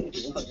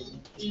want?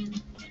 Yeah.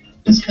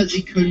 Just because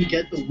he couldn't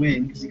get the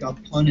win, because he got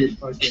punted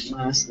fucking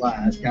last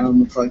lap down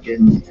the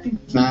fucking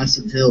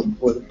massive hill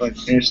before the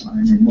fucking finish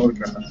line in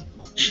motocross.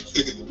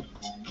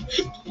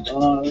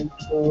 Oh, I'm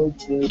so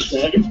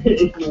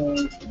pathetic,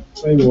 man.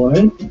 Wait,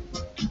 what?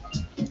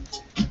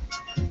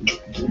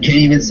 Can't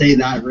even say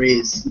that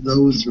race,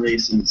 those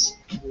races.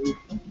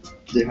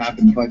 They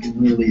happen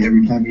fucking literally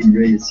every time you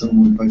race,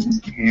 someone would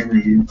fucking hammer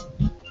you.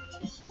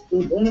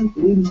 So bad,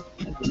 dude.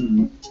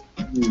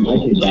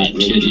 Holy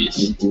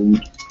kitties.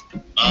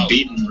 I'm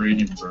beating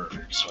Brandon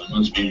Berg, so I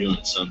must be doing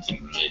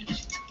something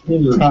right.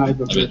 Didn't ride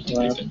the I've been first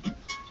lap. typing.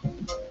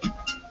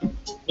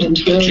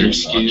 What's your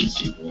excuse?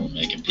 People and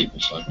making people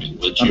fuck me.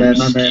 What's My your bad,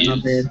 my bad,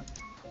 excuse? my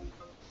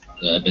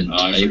bad. I've been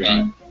I forgot.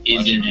 typing.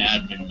 He's in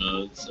admin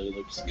mode, so he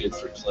looks good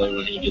for Clay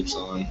when he gets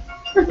on.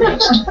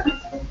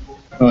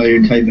 Oh,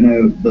 you're typing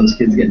out those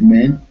kids getting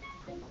men?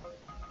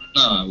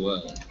 No, I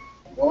was.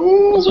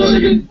 Oh, So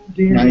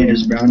now you're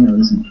just brown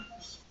nosing.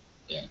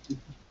 Yeah.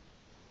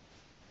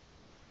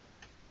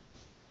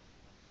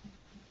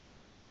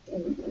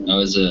 I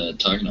was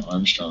talking to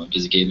Armstrong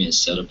because he gave me a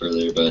setup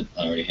earlier, but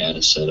I already had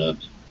a setup.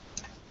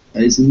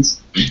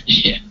 License?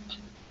 Yeah.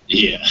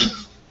 Yeah.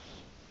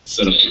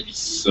 Setup is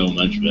so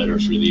much better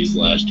for these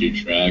last two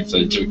tracks.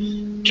 I took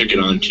it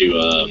on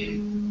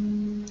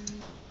to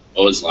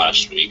what was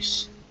last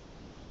week's?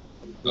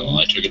 Oh,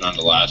 I took it on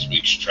to last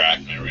week's track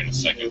and I ran a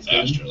second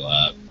faster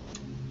lap.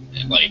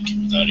 And like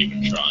without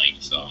even trying,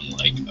 so I'm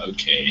like,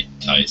 okay,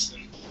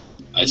 Tyson,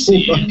 I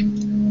see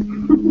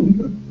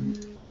you.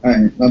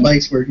 Alright, my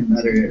bike's working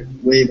better,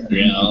 way better.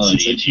 Reality,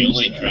 since I the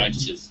only changed that.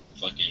 tracks his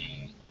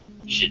fucking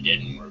shit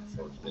didn't work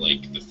for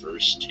like the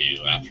first two.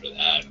 After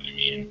that, I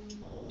mean,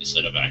 the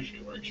setup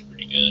actually works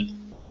pretty good.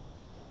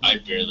 I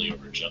barely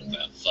overjumped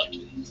that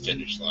fucking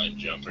finish line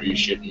jump. Are you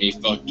shitting me?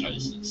 Fuck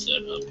Tyson's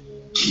setup.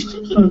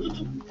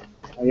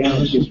 I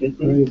got to get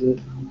crazy.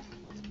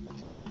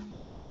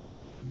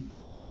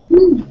 I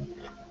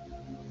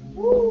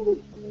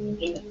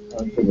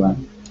was pretty glad.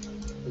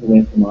 I was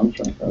away from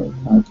Armstrong for a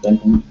hot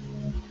second.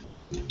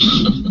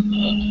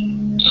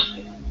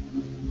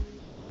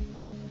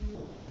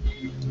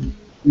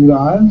 Dude,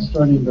 I'm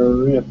starting to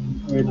rip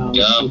right now.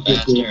 Go It's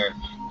just ridiculous. faster.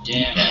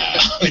 Damn.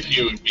 I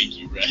knew it would make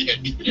you wreck.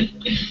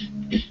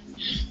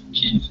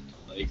 Jeez.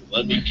 Like,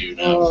 let me tune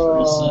out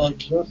Oh, for a sec.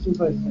 just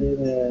as I say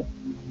that,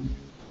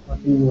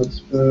 fucking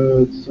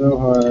explode so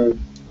hard.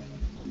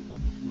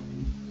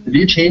 Did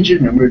you change your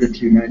number to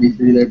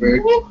 293 there,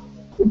 Berg?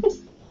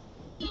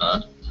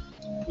 Huh?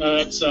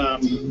 That's,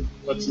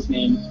 what's his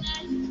name?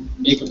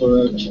 Jacob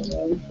LaRoche.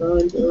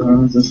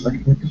 Oh, is this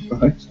like, what the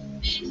fuck?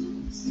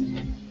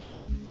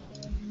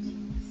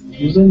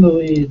 Who's in the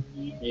lead?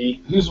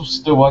 Me. Who's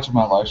still watching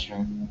my live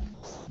stream?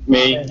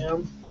 Me. I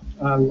am.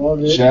 I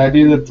love it. Should I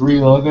do the 3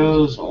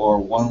 logos or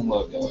 1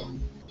 logo?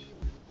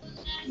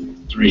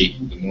 3,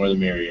 the more the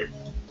merrier.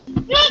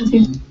 I'm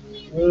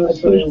gonna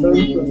say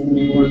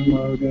one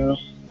logo.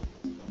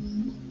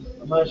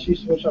 Unless you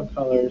switch up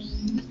colors.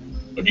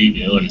 What are you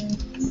doing?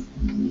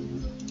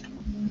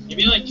 Give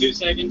me like 2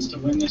 seconds to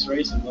win this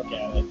race and look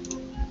at it.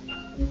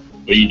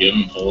 What are you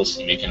doing, Pulse?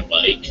 Making a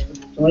bike?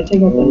 Do I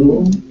take off the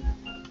rule?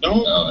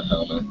 Don't. No, a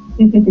helmet.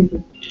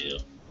 Ew.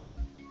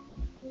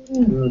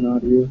 No,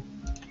 not you.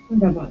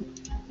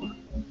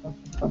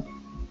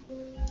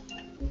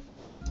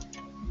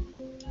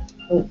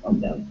 Oh, I'm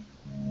down.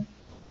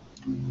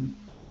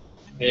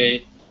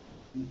 Hey,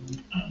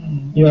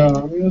 Yeah,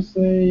 I'm gonna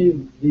say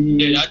dude,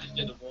 the. I just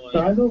did the one.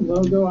 Try the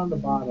logo on the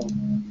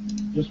bottom.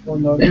 Just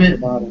one logo on the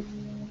bottom.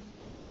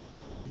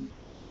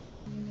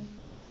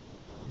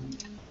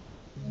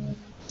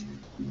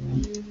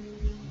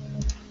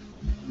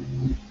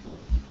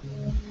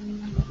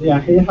 Yeah, I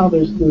hate how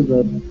there's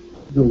the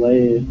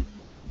delay.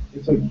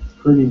 It's a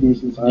pretty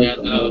decent size Yeah,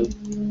 no. delay.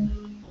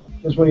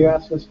 Because when you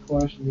ask us a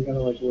question, you gotta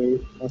like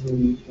wait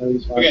fucking at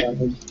least 5 Okay.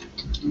 seconds.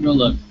 I'm gonna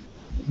look.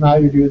 Now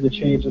you're doing the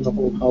change in the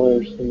whole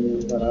colors thing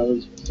that I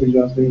was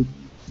suggesting.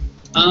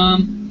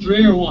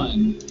 3 or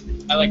 1?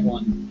 I like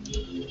 1.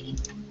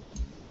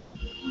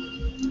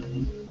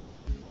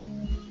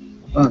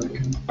 Fuck.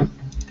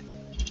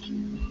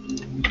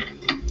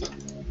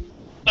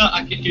 Oh, I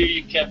can hear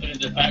you, Kevin, in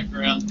the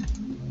background.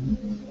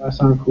 That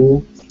sound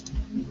cool?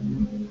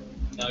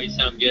 No, you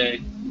sound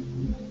gay.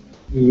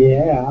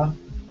 Yeah.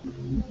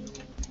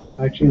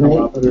 Actually, in a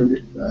lot better.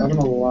 Uh, I'm in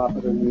a lot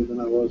better mood than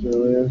I was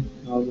earlier.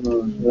 I was in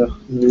a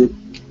mood.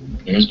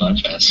 There's my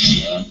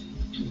fastest lap.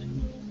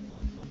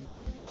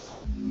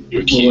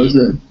 You're What cute. was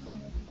it?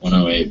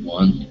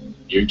 108.1.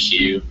 You're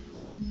cute.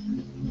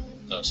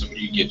 So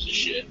somebody who gives a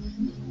shit.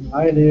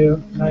 I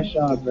do. Nice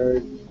shot,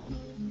 Bird.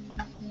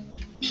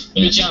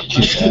 Good job,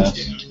 Yeah.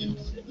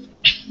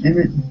 Damn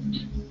it.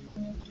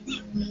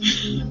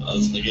 I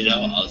was thinking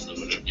how awesome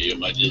would it be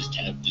if I just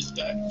tapped his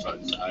back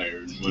front tire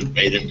and would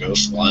made him go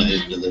flying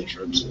into the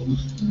triple.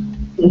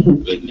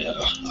 But no,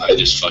 I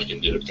just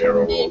fucking did a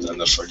barrel roll down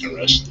the fucking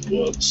rest of the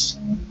whoops.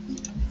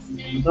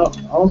 No,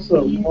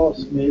 also,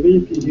 Pulse, maybe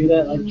if you do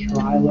that, like,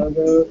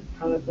 tri-logo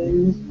kind of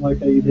thing, like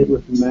how you did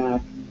with the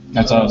Mac.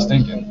 That's what I was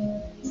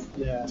thinking.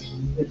 Yeah,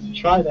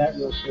 Yeah. Try that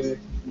real quick.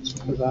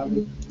 Because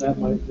that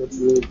might look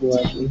really cool,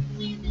 actually.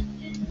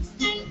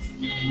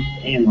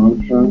 Damn,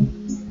 Armstrong.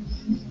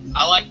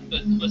 I like the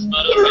Twist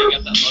Moto where you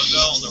got that logo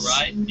on the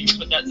right. You can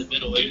put that in the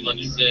middle if you want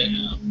to sit.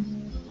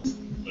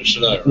 What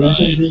should I Yeah, I think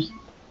ride? there's-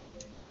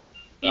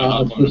 I hop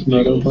on a Twist big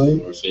Moto old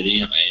bike.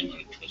 450. I am on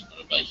a Twist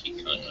Moto bike. You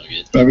cunt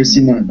nugget. I've ever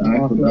seen that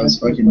backflip. That was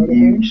fucking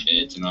huge.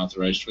 It's an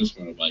authorized Twist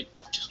Moto bike.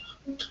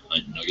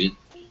 Cunt nugget.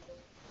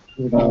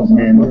 Oh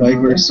man, the bike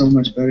works so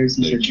much better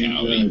since The I changed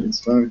Cowie. it.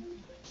 It's fun.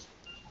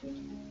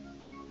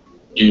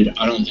 Dude,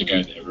 I don't think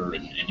I've ever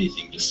ridden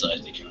anything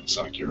besides the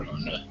Kawasaki or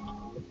Honda.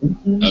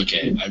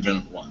 Okay, I've done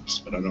it once,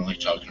 but I don't like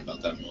talking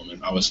about that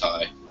moment. I was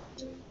high.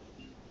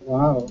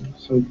 Wow.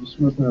 So you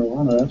smoke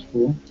marijuana, that's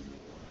cool.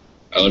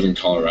 I live in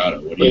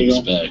Colorado. What do There you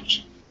you go.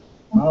 expect?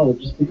 Wow,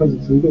 just because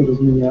it's legal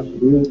doesn't mean you have to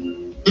do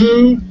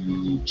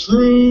it.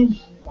 True.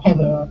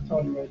 Although I'm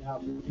telling you right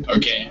now.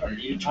 Okay, are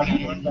you I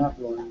haven't 21? that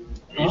one.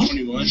 Are you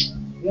 21?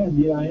 Yeah,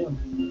 indeed I am.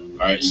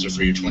 Alright, so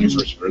for your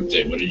 21st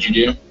birthday, what did you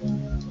do?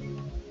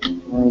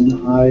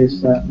 I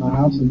sat in my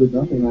house and did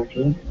nothing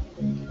actually.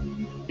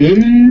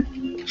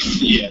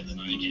 Yeah, then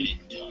I can't even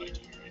talk to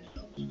you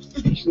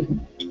right now.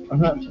 I'm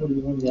not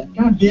 21 yet.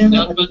 God damn it! I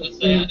I was did about the to say,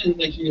 same I thing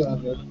didn't as think you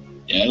have.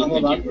 Yeah, I I'm don't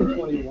about think to you be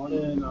were. 21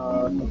 in a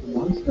couple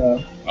months though.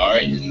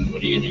 Alright, and what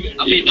are you gonna go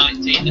I'll be do?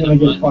 19 I'm in gonna a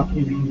get month.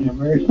 fucking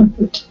hammered.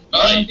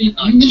 Alright,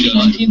 I'm gonna be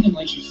 19 in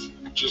like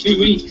Just 2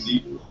 weeks.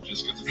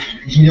 Just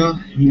because You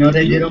know what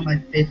I did on my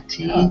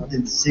 15th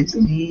and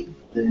 16th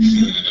and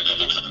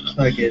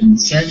fucking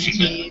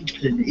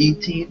 17th and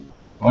 18th?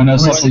 Wanna know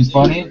something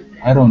funny?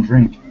 I don't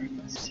drink.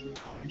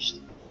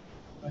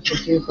 My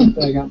 15th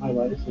birthday, I got my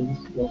license,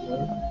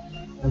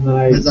 and then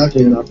I Is that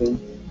did good? nothing.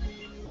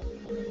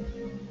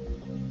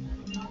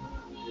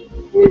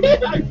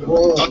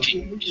 Whoa.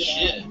 fucking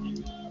shit.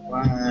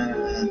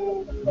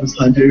 Wow. Was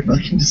Hunter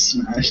fucking just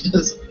smashed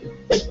us?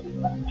 Is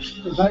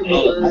that Oh,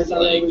 your, I it's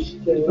thought like- it was,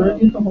 did Bert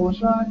get the whole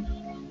shot?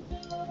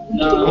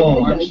 No,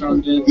 Oh.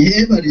 Armstrong did.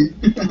 Yeah, buddy. Or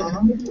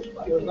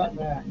was that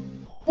Matt?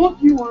 Fuck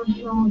you,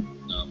 Armstrong!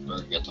 No,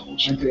 Bert got the whole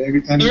shit. Hunter,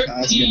 every time you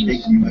pass me, I'm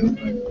taking you out.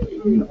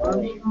 Dude,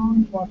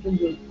 Armstrong fucking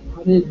just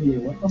hunted me.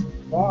 What the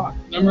fuck?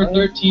 Number What?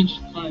 13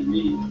 just punted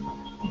me.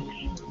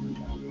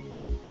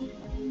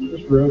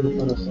 Just rode in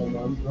front of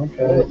someone.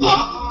 Okay.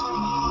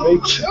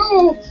 Like,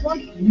 oh, fuck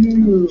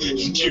you!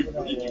 Dude,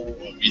 what did you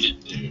want me to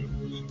do?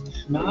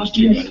 Not Pushed be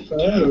you guys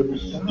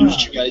exposed. down.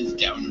 Pushed you guys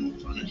down in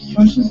front of you.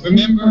 Punch this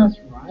Remember- fast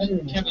rider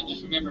now. Kevin,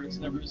 just remember, it's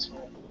never his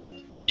fault.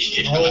 Yeah,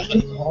 It's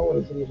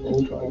always a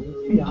little fault.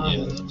 Let's be yeah,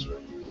 honest. that's right.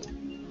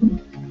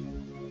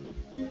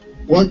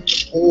 What?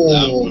 That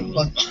Oh, one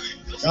was fuck.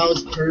 That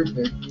was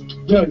perfect.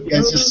 Yo, You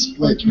guys just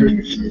split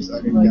perfectly, so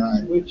I didn't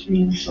die.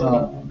 switching to,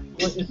 Oh.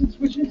 what, is it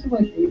switching to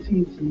like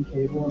AT&T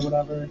cable or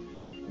whatever?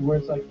 Where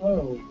it's like,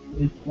 oh,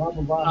 it's blah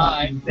blah blah.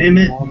 Hi. Damn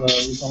it. All the,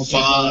 it's all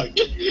Fuck.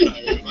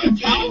 My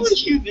How were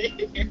face. you there?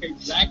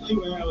 Exactly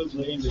where I was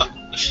landing.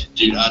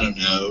 Dude, I don't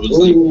know. It was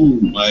like Ooh.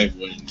 my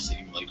avoidance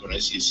thing. Like when I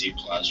see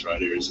C-class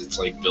riders, it's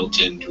like built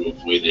in to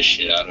avoid the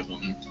shit out of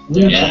them.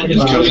 Yeah, it's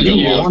talking gonna about go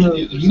you. off to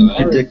the other You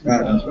side. are Dick a that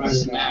C-class up. rider now.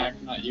 Smack,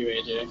 not you,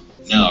 AJ.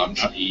 No, I'm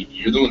not.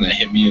 You're the one that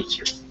hit me with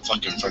your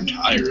fucking front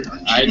tire.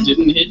 Aren't I you?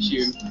 didn't hit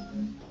you.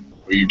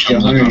 Were you Yo,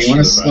 tumbling Hunter, off you want to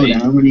to the slow right?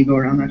 down when you go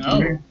around that No.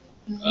 corner?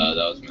 That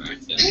was my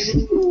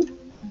accident.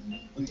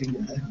 Fucking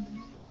guy.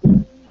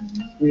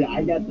 Dude, I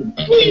got the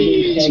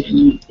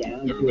technique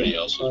down. to Everybody a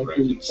else was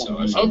fucking wrecking, so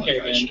I felt Okay,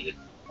 like I man. should.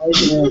 I was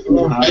gonna ask you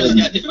I how just to-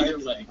 got hit by your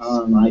legs.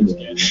 how am I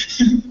doing?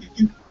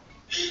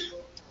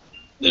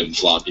 Them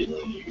floppy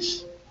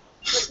legs.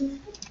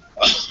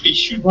 Oh,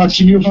 you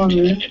Watching you on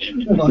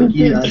me. Fuck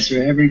you, that's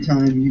right. Every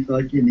time you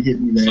fucking hit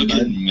me there, bud.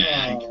 fucking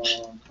mag.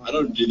 Oh, I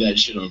don't do that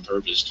shit on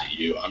purpose to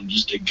you. I'm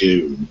just a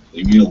goon.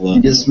 Leave me alone.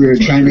 You just, we were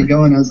trying to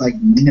go and I was like,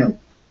 no.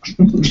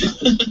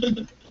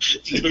 No.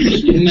 You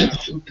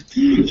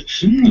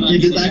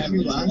did that to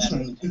me last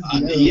time.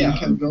 Yeah, you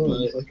kept going.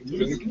 but It's fucking it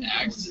was weird. an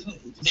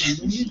accident.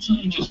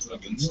 You just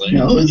fucking slammed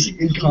No, it was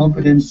me.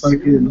 incompetent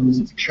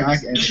fucking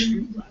track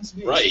editing.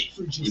 Right,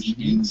 which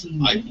means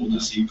I pulled a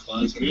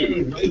C-class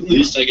move. At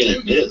least I can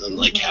admit it,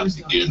 unlike half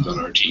the goons on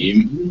our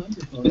team.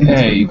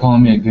 Hey, you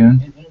calling me a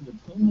goon?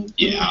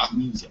 Yeah.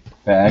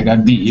 Bag, I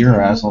beat your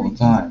ass all the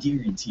time.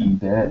 I'm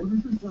dead.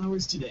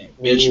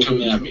 Bitch,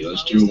 come at me.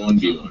 Let's do a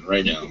 1v1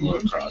 right now. I'm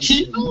going across.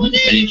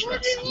 Any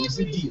track.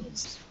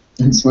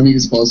 It's funny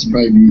as balls to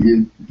probably beat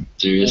you.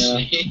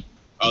 Seriously?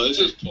 Oh, this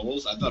is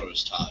polls? I thought it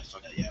was tie.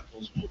 Fuck it, yeah,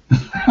 polls will.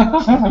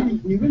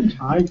 Even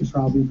Ty could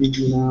probably beat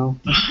you now.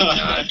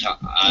 I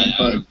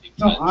don't think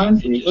No, that-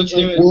 honestly, Let's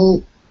do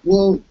it.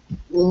 Whoa.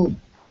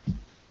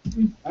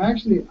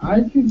 Actually,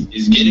 I could.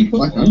 He's getting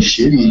Fuck, close, I'm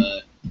shitty.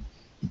 but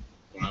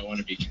when I want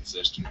to be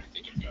consistent, I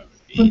think I'm going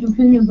But to be. the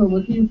thing is, though,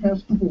 look at your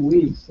past couple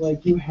weeks.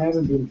 Like, you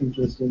haven't been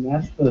consistent.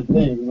 That's the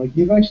thing. Like,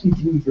 you've actually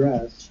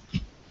de-dressed.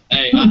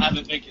 Hey, I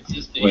haven't been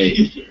consistent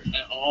Wait.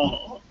 at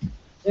all.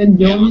 And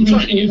Yeah, don't I'm even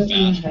trying to say get that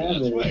you faster.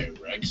 have That's why it.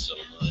 I wreck so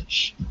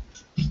much.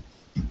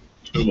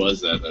 Who was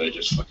that I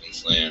just fucking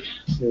slammed?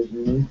 Shit,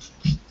 man.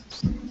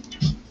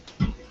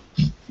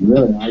 You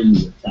really are you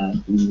get fast.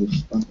 You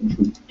just fucking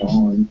keep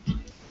falling.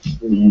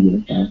 You're gonna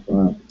get a fast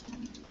lap.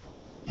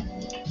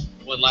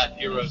 One lap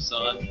hero,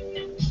 son.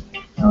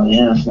 Oh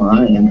yeah, that's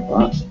why I am.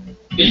 Fuck.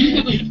 Did you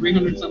hit like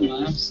 300 some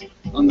laps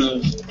on the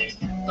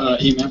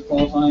EMF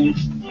qualifying?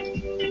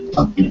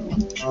 Fuck no.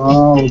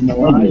 Oh,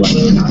 no. I'll be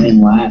like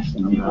 9 laps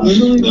and I'm out.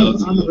 Literally That was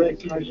was on the good.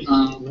 brakes and I just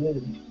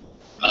slid.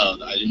 Oh,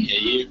 I didn't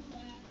hit you.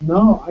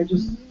 No, I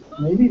just,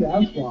 maybe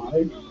that's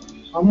why.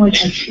 I'm like,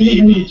 I should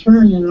have made a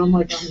turn and I'm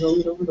like, I'm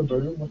going over the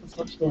berm. What the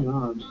fuck's going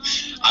on?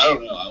 I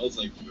don't know. I was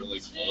like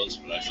really close,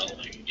 but I felt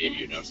like it gave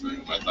you enough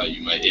room. I thought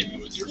you might hit me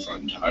with your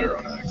front tire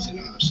on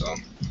accident or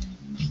something.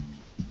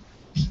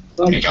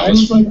 Like, Like, I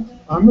was like,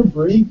 on the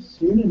brakes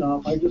soon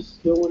enough, I just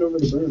still went over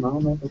the berm. I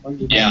don't know if the fuck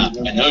was Yeah,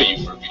 happening. I know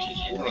you were because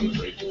you were on the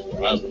brake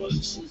before I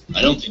was.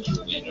 I don't think you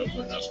were leaned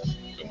over enough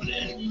going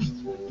in.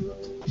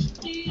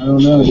 I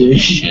don't know, Holy dude.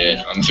 shit!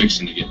 I'm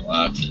fixing to get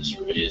lapped this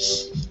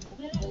race.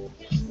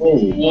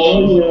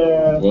 Oh,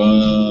 yeah.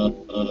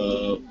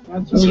 Whoa!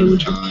 That's What's our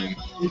always, time?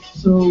 it's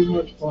so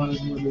much fun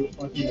when the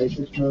fucking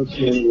Matrix mode's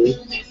getting loose.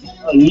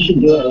 Oh, you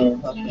should do it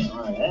in fucking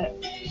RX.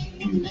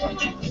 You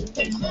fucking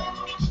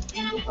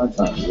that's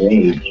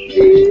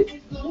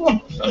outrage.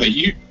 Oh,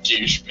 you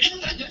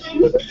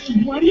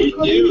douchebag! Why do you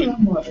cut it that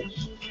much?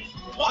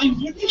 Why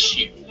wouldn't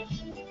you?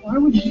 Why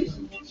would you?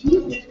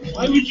 Jesus.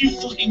 Why would you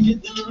fucking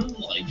get the turn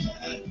like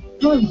that?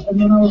 Because, and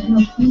then I was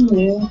gonna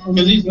single.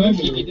 Because he's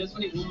moving, he does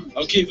what he wants.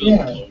 Okay,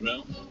 Yeah.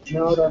 Villanova.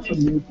 No, that's a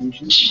new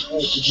feature. Hey,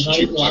 did you not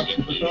You even watch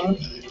fucking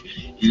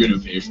Supercross? You're gonna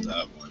pay for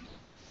that one.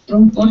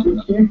 Don't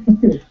fucking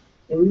care.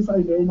 At least I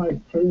know my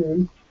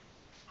turn.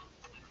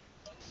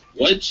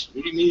 What?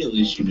 What do you mean? At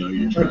least you know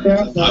your Like turn.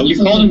 that- I You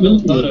would called him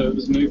Mookie. Villanova, it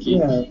was Mookie.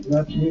 Yeah,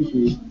 that's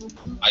Mookie.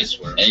 I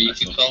swear. Hey, you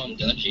can call him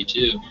Dungy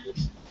too.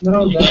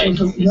 No, You that can't was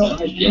call me no.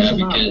 that. I Yeah, took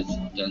him out. because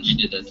Dungy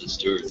did that to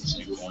Stewart in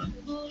St. Warren.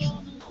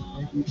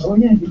 Oh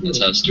yeah, he That's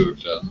did. how Stewart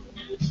fell.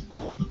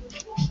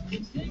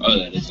 Oh,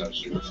 that is how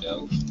Stewart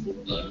fell.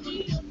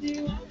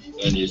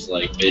 Then he's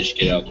like, bitch,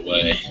 get out the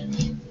way.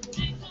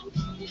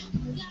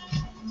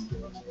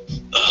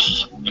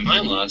 Ugh, am I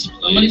in last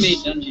place? Somebody made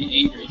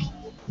Dungy angry.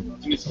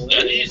 And it's That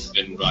hilarious. has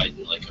been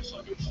riding like a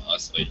fucking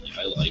boss lately.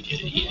 I like it.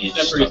 He needs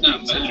Except to for he's stop not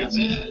being such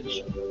a fast. badge.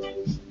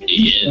 He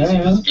is. Yeah. He's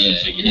gonna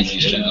Yeah, figure he his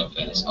needs shit to out.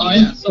 go fast. Oh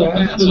yeah, so Yeah.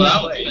 fast. That's what I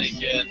was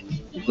thinking.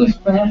 It's just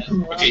fast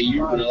and Okay,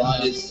 you loud.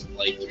 realize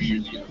like 3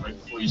 years ago, right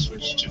before you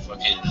switched to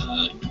fucking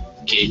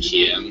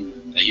KTM,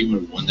 that you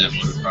would have won that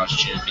motocross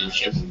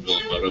championship in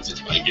Villanova if his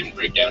bike didn't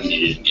break down and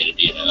you didn't get a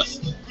DNF.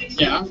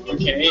 Yeah,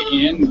 okay,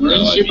 and we're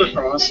in No, I mean-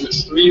 Supercross,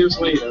 it's 3 years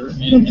later,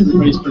 and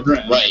everybody's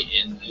progressed. Right,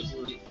 and if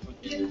we're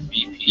fucking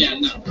VP, Yeah,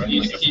 no, right?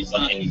 he's- Like a he's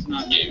not- fucking he's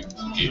not- dude.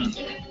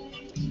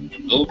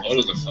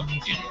 Villavota's a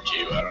fucking dude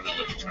too. I don't know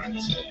what you're trying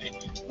to say.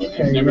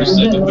 Okay, Never yeah.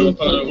 said that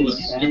Villanova was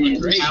doing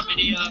great. How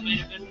many main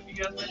events have you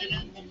guys been in?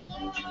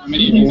 How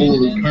many of you did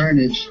Holy that?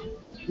 carnage. How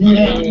many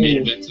Yeah. main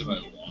events have I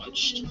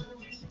watched?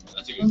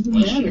 That's a good Doesn't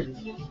question. matter.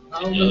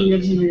 How many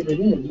of you made it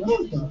in? No,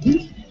 it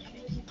doesn't.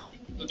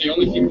 But the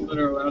only people that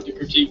are allowed to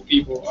critique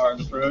people are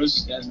the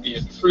pros. That'd be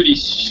a pretty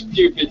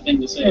stupid thing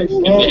to say. Yeah, If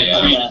well, they Yeah, I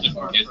mean, had to.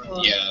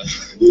 yeah.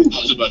 I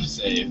was about to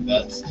say if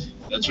that's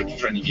what you're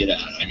trying to get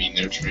at. I mean,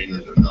 their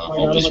trainers are not Oh my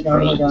always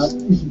god, oh my god,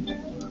 pros. oh my god.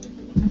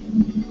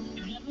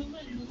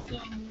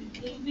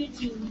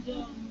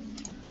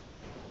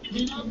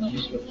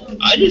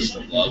 I just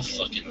love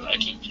fucking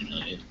wrecking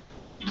tonight.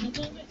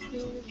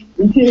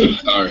 Me too.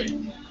 Alright.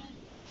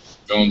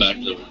 Going back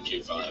to the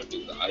 125,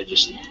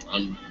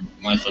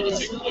 my fucking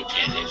big boy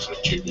pancakes are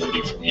too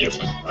dirty for me to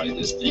fucking ride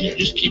this thing and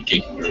just keep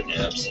taking dirt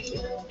naps.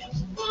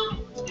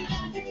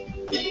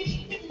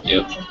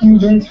 Yep. You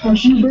bird,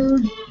 fuck you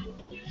bird.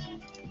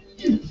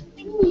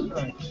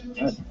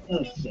 That's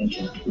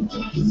scheduled.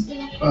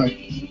 Fuck.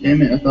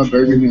 Damn it, I thought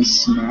Burger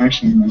was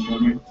smashing my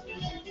corner.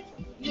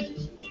 Yeah,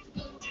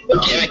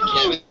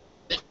 Kevin.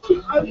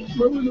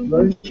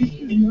 Right?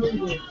 You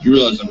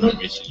realize I'm not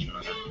missing you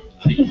on a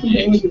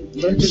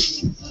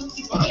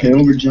Okay,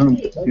 over jump.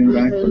 Doing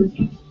backwards.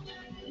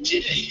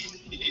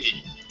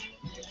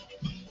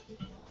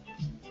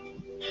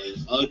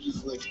 I was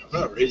just like, I'm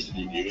not racing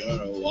you, dude. I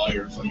don't know why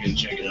you're fucking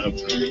checking up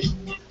for me.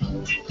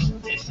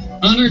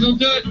 Hunter, don't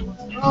do it!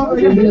 Oh,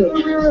 I got hit in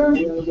the rear end.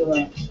 Yeah, look at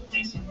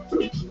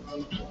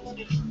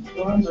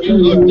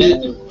Look,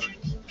 that- that.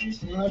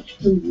 Watch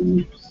the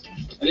loops.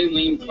 I didn't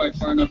lean quite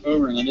far enough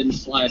over, and I didn't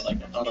slide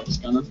like I thought I was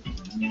gonna.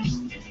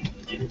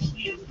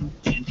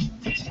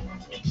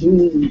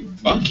 Dude.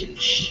 Fucking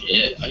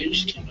shit. I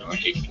just cannot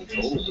get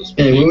control of this.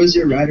 Hey, what was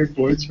your Ryder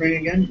Ford spring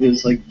again? It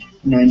was like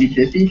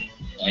 90-50?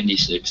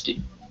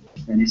 90-60.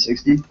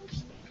 90-60?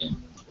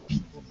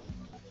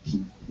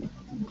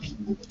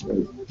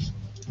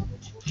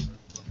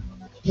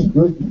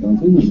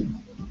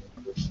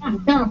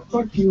 Ah,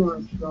 fuck you,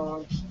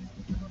 Armstrong.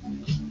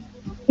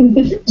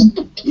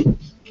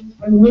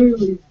 I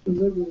literally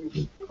deliberately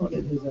just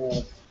cutted his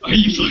ass. Are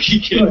you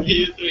fucking kidding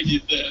me? That's what you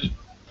said.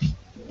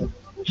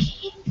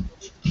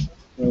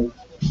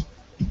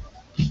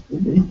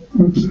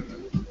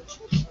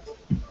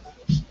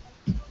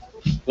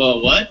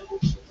 Well, what?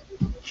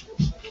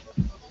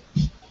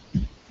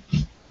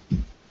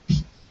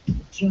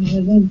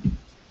 Evan.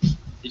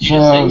 Did you So,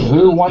 just say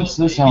who wants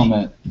this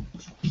helmet?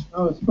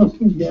 Oh, it's supposed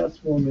to be yes,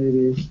 well,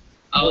 maybe.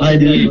 I was I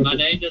gonna do. say, my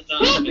name does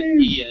not have an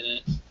E in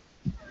it.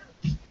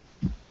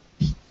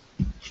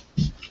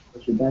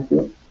 Push it back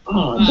up.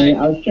 Oh, dang,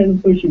 I was trying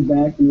to push you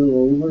back a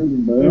little over the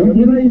What bird.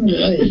 did I even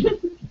write?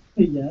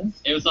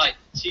 Yes. It was like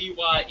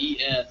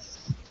TYES.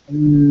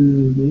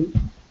 Mhm.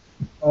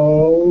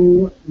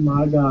 Oh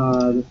my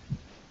god.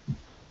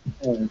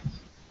 X.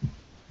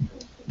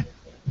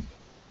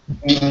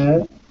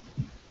 And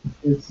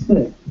it's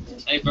 6.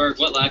 Hey Berg,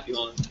 what lap you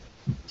on?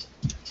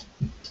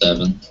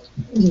 7.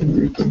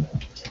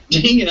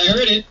 Dang it, I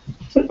heard it.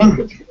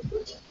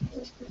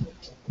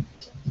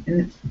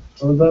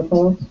 What was that,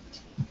 Paul?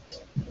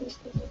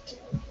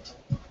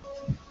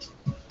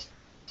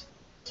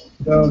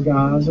 Oh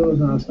god, that was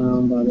not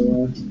sound, by the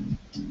way.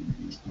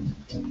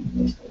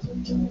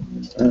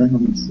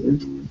 Helmet's sick.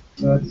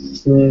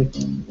 That's sick.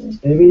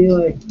 Maybe,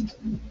 like,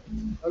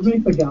 I'd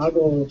make the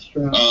goggle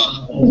strap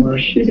more.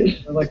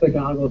 shit. Or, like, the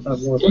goggles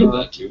have more Wasn't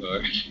pop. that too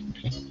hard?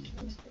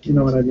 You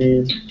know what I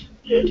mean?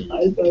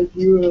 I thought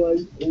you were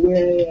like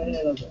way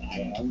ahead of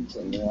me. I'm so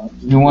lost.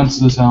 Who wants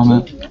this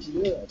helmet?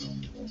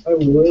 I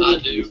would. I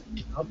do.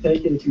 I'll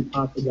take it if you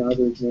pop the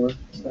goggles more.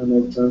 If that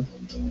makes sense.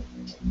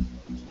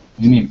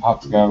 You mean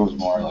pop the goggles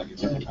more, like a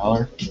different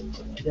color?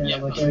 Yeah,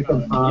 like I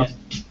can pop.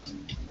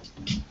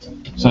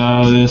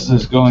 So this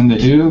is going to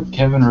who?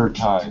 Kevin or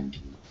Ty?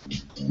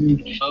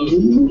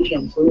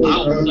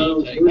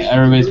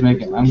 Everybody's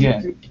making.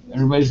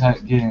 Everybody's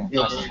getting a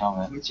custom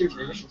helmet. What's your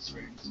vertical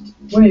springs?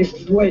 Wait.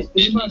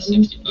 Think about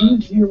whose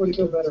gear would it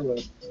go better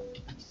with?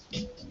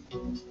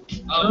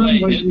 Oh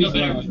wait, What it'd do go you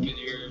better want? with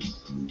yours.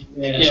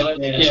 Yeah,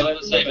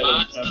 Let's say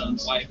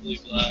mine's white, blue,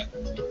 black.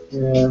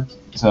 Yeah.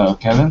 So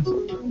Kevin?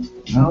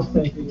 I'll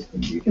take it.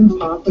 If you can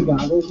pop the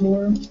goggles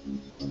more,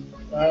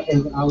 I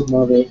would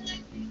love it.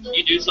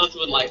 You do something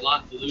with like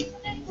light blue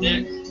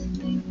next.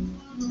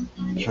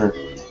 Sure.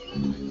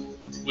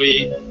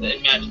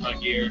 It matched my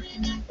gear.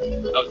 I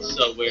would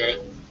so wear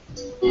it.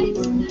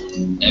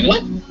 Evan?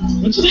 What?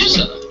 What's What this?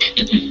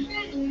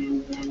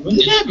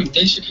 What's happening?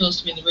 Thanks for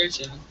hosting me in the race,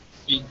 Evan.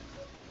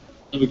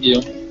 No big deal.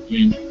 I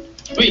mean,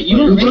 Wait, you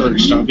weren't Berg, ready?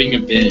 stop being a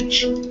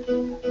bitch.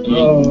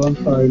 Oh, I'm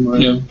sorry, Mark.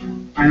 No.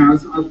 I know,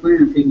 I was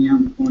planning on taking you out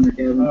in the corner,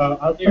 Kevin.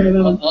 I'll Here, turn it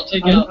on. I'll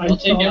take out. I'll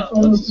take out.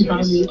 What's his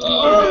behind face? me.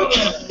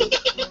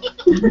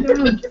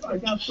 Yes, I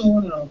got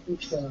someone else.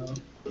 Let's go.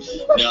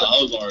 Yeah, I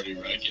was already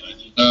wrecking. I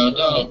just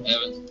No,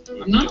 Evan.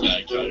 moved not. my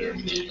back tire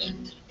immediately.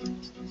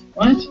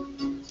 What?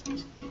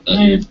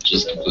 No, you're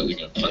just completely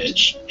gonna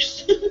punch.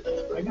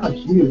 I got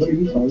you. What are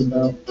you talking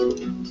about?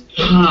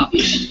 Pop.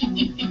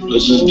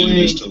 Let's just do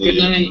this till Good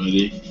the end, night.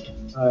 buddy.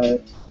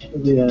 Alright, to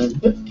the end.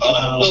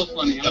 Oh, So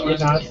funny. that I'm Did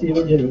not see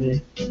the give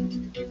me.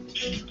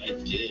 I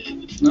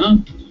did. No.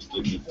 I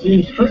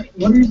mean,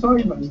 what are you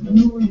talking about?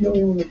 You were the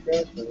only one that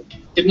crashed it.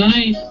 Good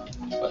night.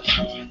 What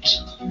happened?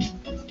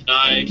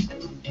 Night.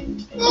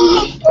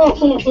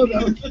 Oh,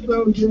 that was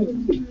so good.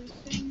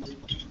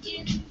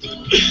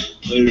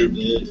 Later,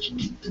 bitch.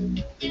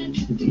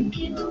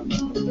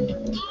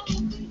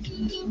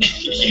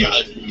 Yeah, I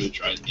knew it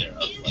right there. I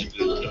was like,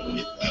 there's no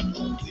way that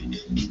policy.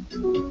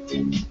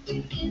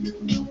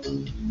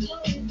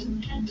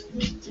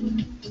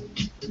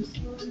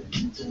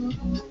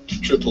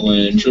 Triple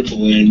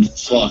in.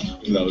 Fuck,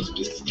 that was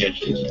just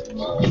sketchy.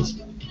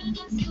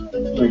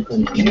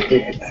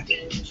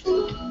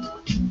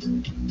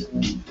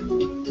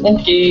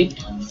 Okay.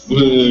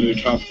 Woo,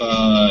 top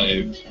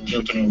 5.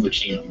 Jumping over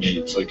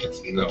teammates like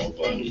it's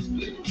nobody's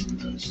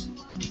business.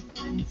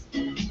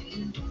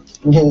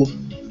 Whoa.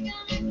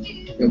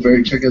 Yo,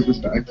 Barry, check out this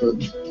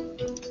backflip.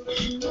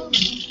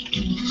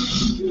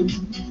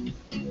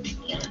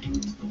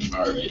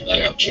 Alright, I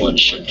got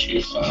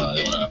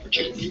 1.25. One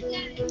opportunity.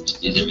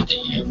 Is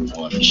everything you ever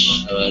want.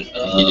 Shut up.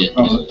 You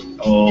didn't do it.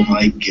 Oh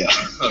my god.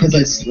 Because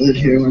I slid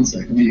here 1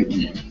 second. Let me do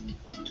one more.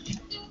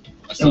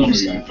 I saw where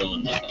you were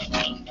going with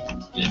that one.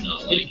 Did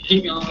not like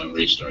Keep it. going. Don't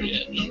restart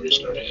yet. Don't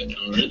restart yet.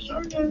 Don't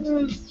restart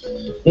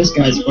yet. This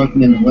guy's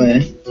fucking in the way.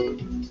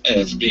 Hey,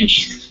 that's being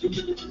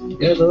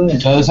Get out of the way.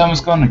 So this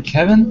helmet's going to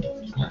Kevin?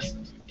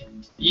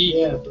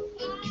 Yeah.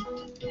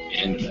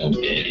 and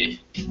okay.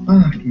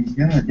 Fucking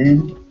god,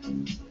 damn.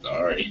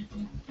 Sorry.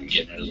 I'm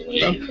getting out of the way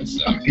Stop here in a the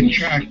second. fucking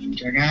track,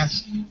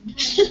 jackass.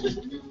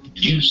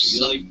 You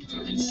suck.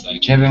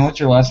 Kevin, what's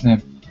your last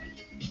name?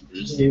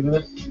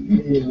 Davis.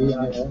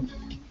 Davis.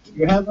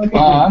 You have like a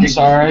Oh, I'm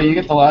sorry. You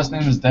get the last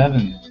name as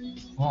Devin.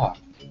 Fuck.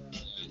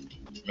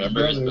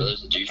 Remember his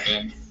brother's a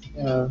douchebag?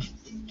 Yeah.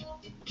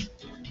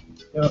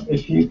 You know,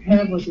 if you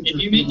have like a If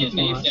you make his Christina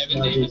name font, Devin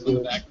that'd be Davis on the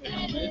cool. back of the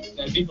helmet,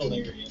 that'd be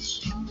hilarious.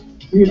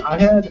 Dude, I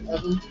had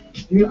Evan.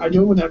 Dude, I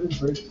know when Evan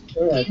first.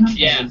 Yeah.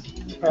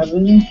 Kevin's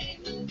birthday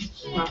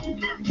I'll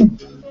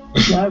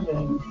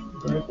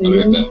be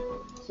right is, back.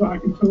 so I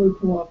can totally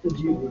pull off the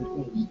Jesus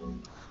thing.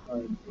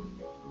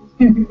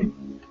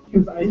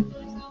 Because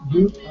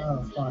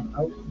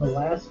the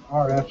last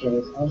hour after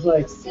this, I was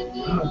like,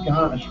 oh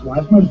gosh,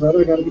 why's my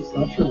brother gotta be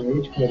such a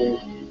rage quitter?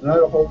 And I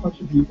had a whole bunch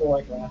of people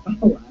like laugh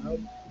out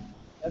loud.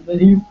 And then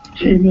he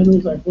came in and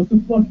was like, what the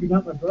fuck, you're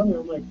not my brother?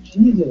 I'm like,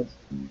 Jesus.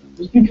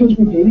 Just because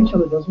we hate each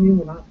other doesn't mean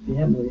we're not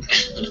family.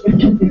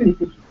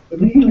 And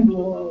then he's like,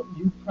 well,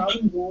 you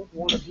probably won't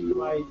want to be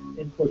my,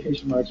 in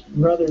quotation marks,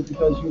 brother,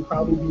 because you'll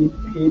probably be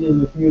hated in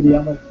the community.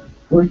 I'm like,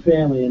 we're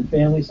family, and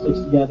family sticks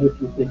together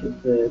through thick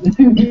and thin.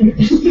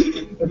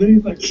 And then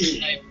he's like,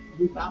 dude,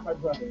 he's not my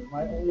brother.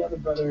 My only other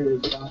brother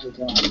is Father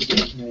God.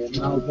 And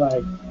I was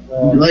like,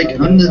 well, Like,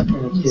 I'm the-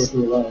 Just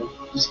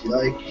Just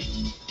like,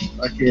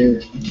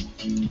 fucking,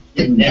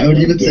 I would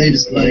even say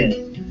just like,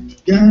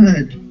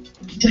 Dad.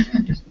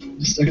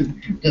 Just start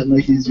getting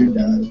like he's your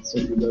dad, so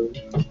you know.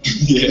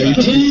 Yeah.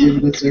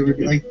 Give the server,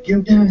 be like,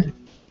 yo, Dad.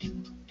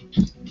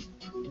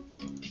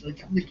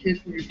 Like, I'm the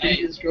kid from your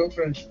previous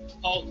girlfriend.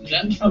 Oh,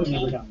 that probably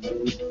never got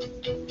married.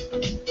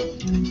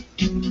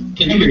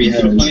 It would be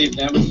so funny if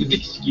that was his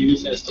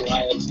excuse as to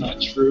why that's not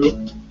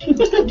true.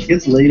 He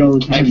gets laid all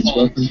the time. His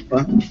girlfriend's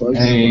fucking plugs.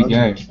 Hey,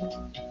 gay.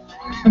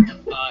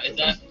 is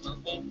that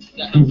purple? Is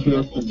that how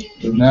purple?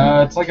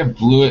 No, it's like a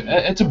blue.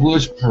 It's a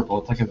bluish purple.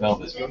 It's like a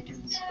velvet.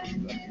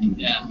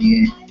 Yeah.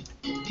 Yeah.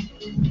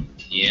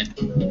 Yeah.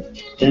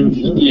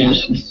 Yeah.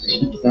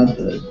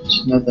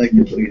 Not that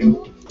good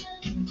looking.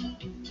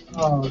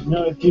 Oh,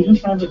 no, if you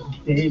just have a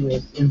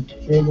Davis in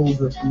big old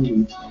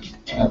graffiti,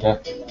 Okay.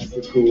 that'd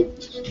be cool.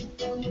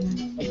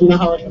 Like, you know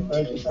how, like, the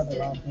first just have their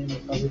last name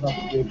and covers off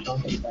a big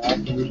chunk in the back?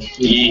 And you just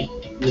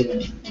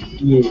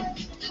Yeah.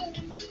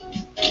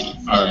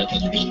 Alright,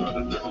 let's restart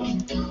it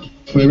now.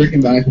 Whoever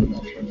can back with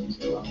that.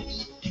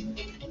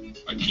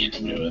 I can't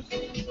do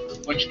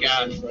it. Which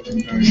guy?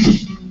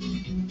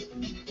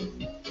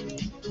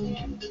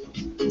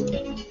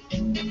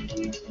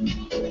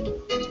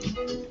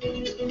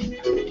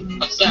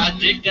 I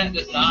dig that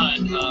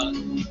design.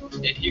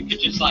 If you could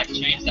just like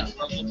change that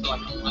purple to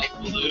like a light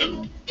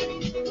blue.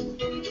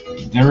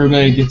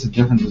 Everybody gets a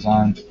different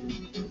design.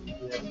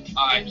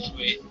 Alright,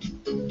 sweet.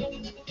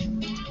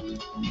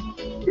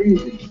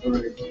 Jesus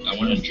Christ. I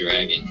want a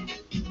dragon.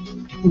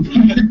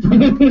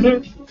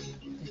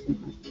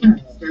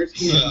 Starts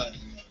here.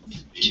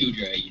 2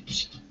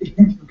 dragons.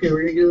 Okay,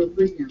 we're gonna get a little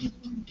freaky on this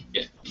one.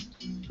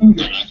 I'm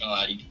not gonna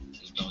lie to you.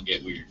 It's gonna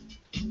get weird.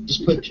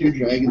 Just put 2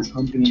 dragons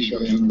humping each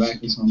other on the back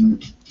of his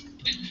helmet.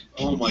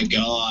 Oh my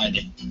god.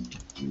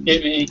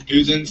 Hit me.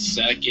 Who's in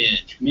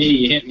second? Me,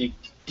 you hit me.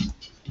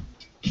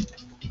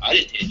 I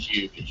didn't hit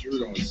you, but you were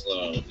going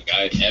slow. The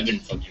guy, Evan,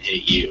 fucking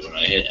hit you, and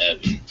I hit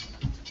Evan.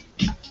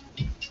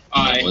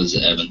 Alright. Was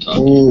Evan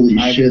talking? Holy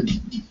I- shit.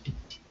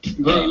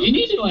 Bro, you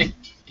need to, like,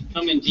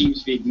 come in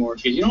TeamSpeak more,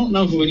 because you don't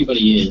know who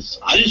anybody is.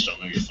 I just don't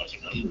know your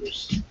fucking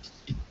numbers.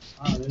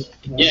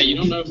 Yeah, you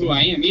don't know who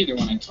I am either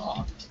when I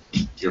talk.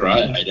 You're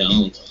right, I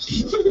don't.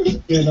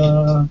 Good,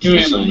 Who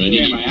am So I? many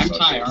Who am I? I'm fuckers.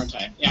 Ty, aren't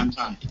I? Yeah, I'm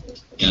Ty.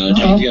 No,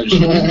 Ty's got a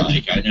short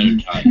mic. I know who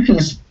Ty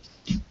is.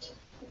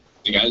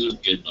 The guys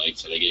with good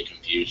mics that I get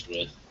confused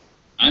with.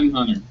 I'm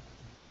Hunter.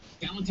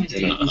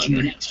 You're not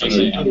Hunter.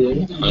 Actually, Hunter. I don't know who.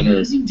 You don't know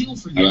Runner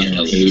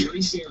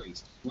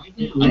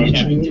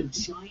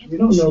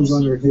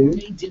who?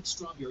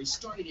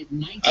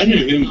 I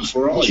knew him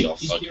before all y'all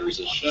fuckers.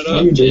 So shut No,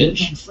 up, you didn't.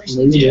 bitch.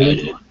 No, you Yeah, I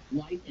didn't.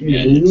 did.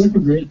 Yeah, you look a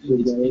great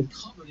kid,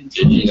 guys.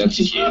 Did you? That's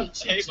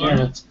cute. Hey,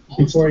 Yeah,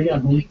 before he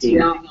got homeschooled.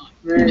 Yeah.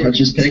 You Right. touch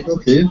his pickle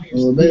too? A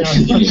little bit? Yeah,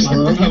 he's like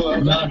Slow?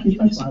 No, he's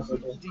like my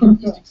brother.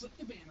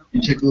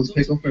 You tickle his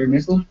pickle for a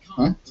nickel?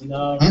 Huh?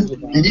 No, Huh? he's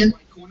not. Did you?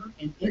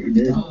 Yeah, you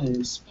did.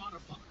 Nice.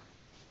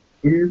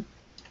 Weird.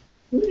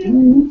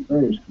 Who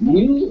first?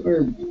 You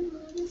or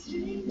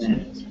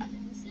Matt?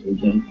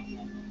 AJ?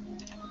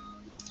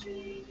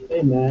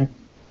 Hey, Mac.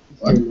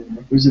 What?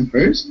 Who's in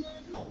first?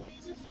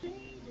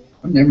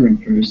 I'm never in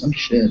first. I'm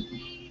shit.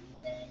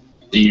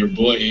 Your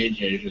boy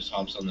AJ just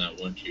hops on that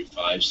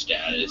 125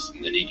 status,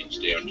 and then he can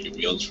stay on 2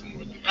 wheels for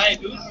more than. Hey,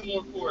 who's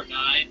more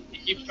Fortnite? He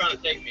keeps trying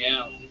to take me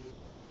out.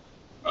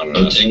 I don't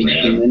know. That's Hey,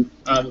 random.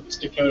 Kevin. It's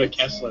Dakota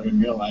Kessler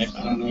in real life.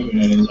 I don't know who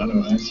that is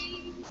otherwise.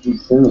 You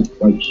sound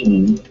like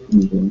Shane.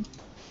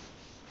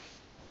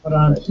 Hold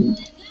on. I got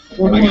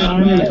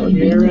Fortnite,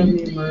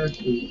 Jeremy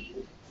Murphy.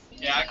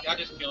 Yeah, I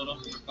just killed him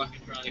for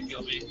fucking trying to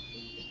kill me.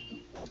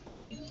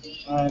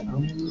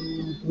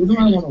 Who do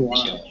I want to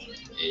watch?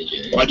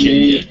 AJ. Watch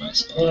it.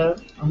 Yeah,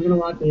 I'm gonna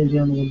watch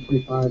AJ on the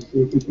 125, see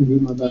if he can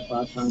beat my best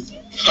last time.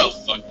 Oh,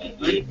 fuck that,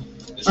 dude.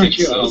 This Aren't thing's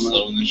you, so Alma?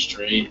 slow in the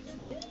straight.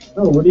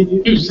 Oh, what did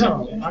you? Who's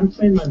No, that? I'm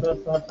saying my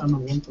best last time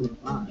on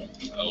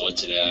 125. Oh,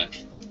 what's it at?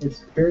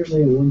 It's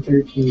currently a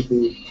 113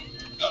 too.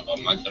 Oh,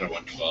 mine's at a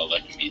 112. I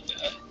can beat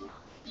that.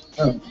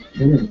 Oh,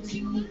 it is.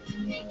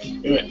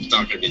 It's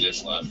not gonna be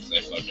this lap because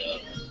I fucked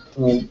up.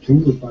 Well,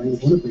 James is fine.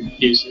 What is it?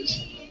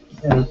 Uses.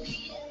 Yeah,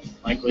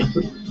 Likely.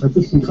 that's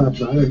a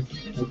C-class rider.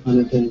 That kind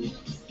of thing.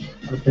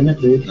 I'll pin it,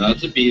 dude. No,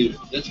 that's a B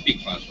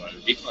class rider.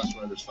 B class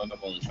riders fuck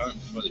up all the time.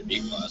 Before they're B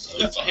class.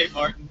 So Hey,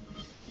 Martin.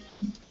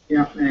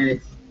 Yeah,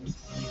 hey.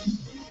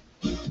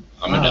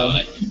 I'm gonna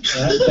die.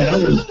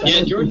 That was, Yeah,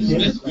 was Jordan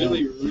good, Smith's man.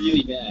 really,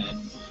 really bad.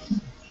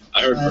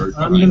 I heard Bird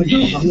I'm behind gonna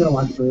me. go. I'm gonna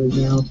watch Bird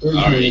now. Bird's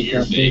Alright, really you're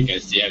interesting. fake. I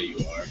see how you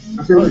are.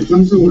 I said when it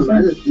comes to what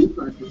I do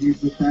class,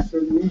 he's the faster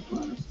than me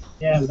class.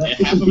 Yeah, but that's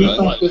And half because of B it,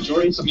 class what, goes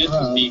Jordan straight to Smith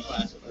was pro. B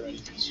class already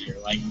this year.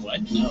 Like,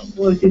 what? No.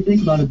 Well, if you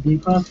think about it, B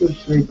class goes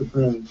straight to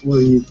pro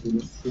before you do,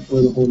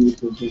 before the whole new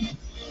system.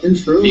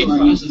 It's true. B I class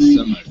don't is think.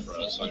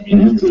 semi-pro, so I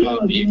mean, if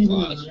you're a B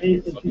class, you're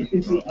If you fucking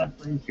do pro. F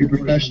race, You're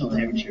professional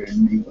amateur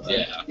in B class.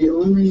 Yeah. The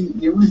only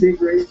big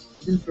race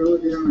since Pro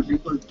did on a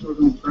big class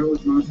program pro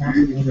was Monster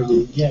Energy.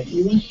 So Yeah,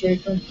 he went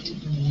straight from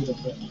season to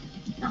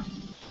pro.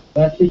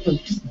 That's because,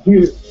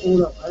 dude,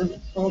 hold up, I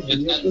saw a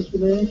video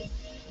yesterday.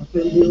 I've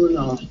been doing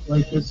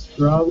like this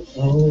scrub.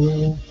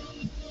 Oh,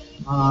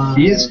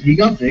 He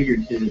got bigger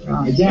too.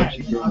 yeah,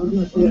 I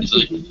was gonna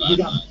say He's that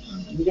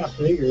like he got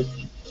bigger.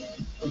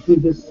 But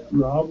dude, this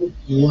scrub was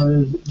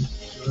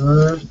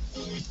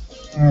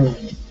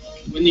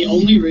When the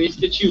only race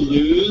that you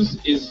lose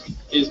is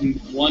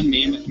one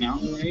Mammoth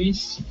Mountain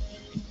race,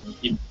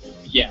 you're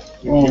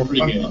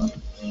pretty good.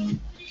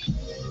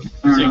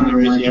 It's the only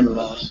race you ever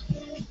lost.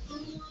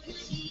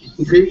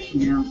 he creeps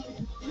me out.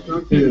 I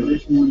talked to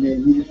Rich one day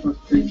and he just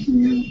fucking creeps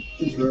me out.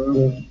 He's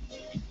real.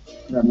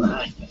 I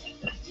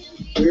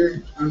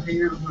was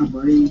hanging out with my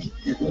buddy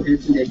at the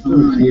pits in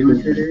Daytona on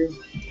amateur day,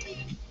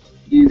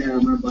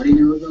 and my buddy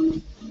knows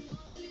him.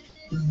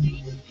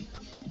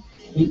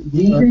 He thinks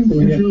he's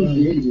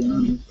really good, to be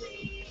honest.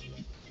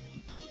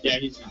 Yeah,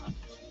 he's not.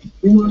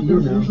 He wants to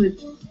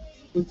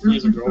He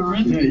has a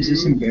girlfriend? No, he's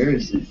just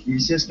embarrassed.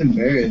 He's just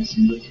embarrassed.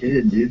 He's a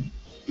kid, dude.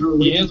 No,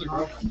 He has a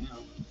girlfriend now.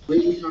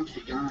 Wait, he talks to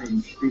guys.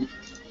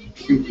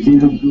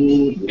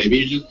 Maybe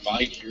you're just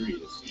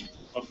bi-curious.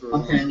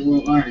 Okay,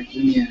 well, alright,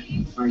 then yeah.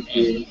 Alright,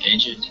 And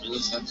Agent's really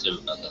sensitive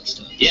about that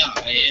stuff. Yeah,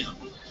 I am.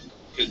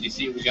 Because you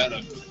see, we got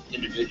an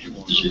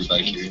individual who's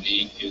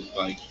bi-curious. Who's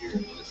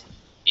bi-curious.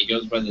 He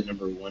goes by the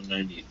number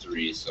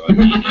 193, so I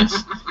mean, that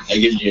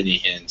gives you any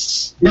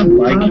hints. He's not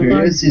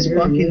bi-curious, he's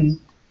fucking...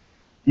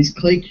 He's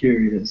clay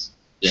curious.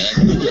 Yeah,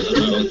 I don't know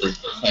what the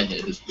fight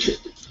is.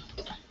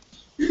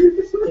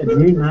 Yeah,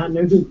 do you not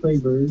know who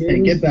Clayburg is? Hey,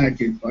 get back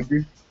here,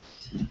 fucker.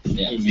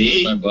 Yeah,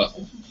 me? My butt.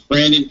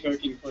 Brandon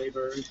Cook and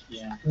Clayburg,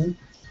 yeah. If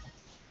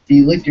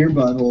you licked your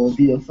butthole, it'd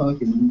be a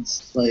fucking,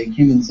 like,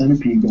 human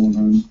centipede going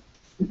on.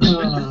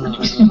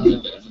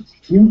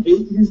 You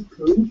ate his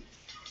poop?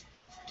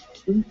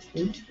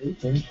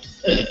 Okay.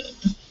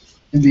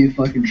 It'd be a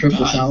fucking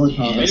triple salad Way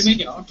toss. to make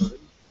it awkward.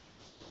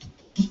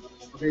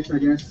 Okay, so I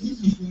guess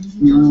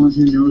the only one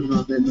who knows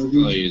about that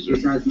movie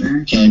besides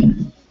Max.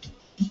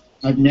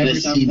 I've never Does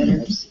it sound seen better?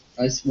 it.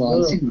 I've seen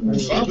the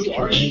movie. Fuck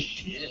are you?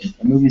 Shit.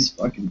 That movie's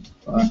fucking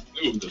fucked.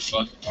 Who the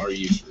fuck are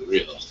you for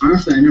real?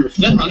 Honestly, I never Is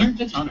that saw it. Hunter?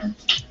 That's Hunter.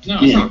 No,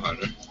 It's not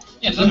Hunter.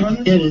 yeah, is that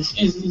Hunter? Yeah, it is.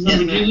 Is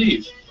when did you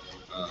leave?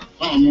 Oh,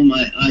 I'm on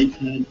my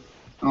iPad.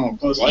 Oh,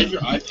 close. Why's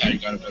your iPad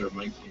got a better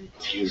mic than your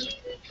computer?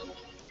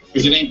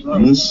 Because it ain't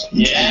broke.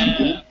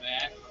 Yeah,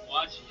 Mac,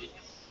 watch it.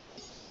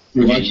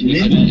 You're Okay, watching you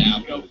it? listen to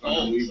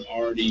Apple. We've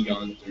already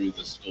gone through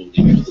the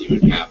scolding of you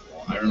and Apple.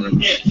 I remember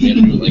we had to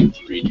do it like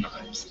 3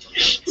 times.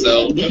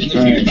 So, in the Alright,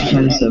 try to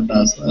future, step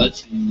past that.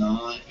 let's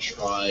not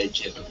try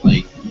to,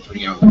 like,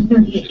 bring out the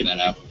bullshit that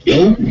Apple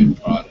does for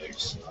good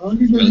products. All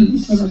you do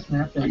is put a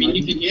Snapchat. I mean,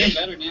 you can hear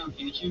better now,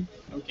 can't you?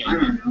 Okay. I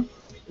don't know.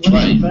 What's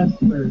Right. the best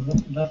bird?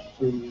 What's the best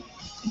bird?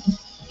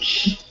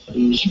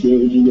 I'm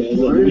screwed, you guys.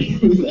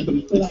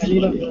 I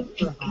need a best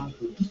for hobby.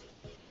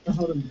 The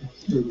hell is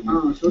best bird?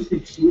 Oh, it's supposed to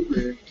be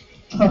super.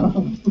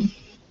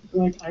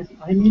 Like, I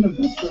need a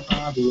best for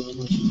hobby. I'm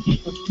like, what the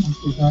fuck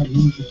does that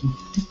mean?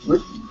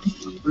 What?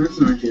 That's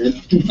not good.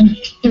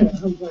 I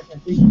was like, I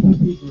think some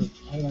people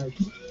I like.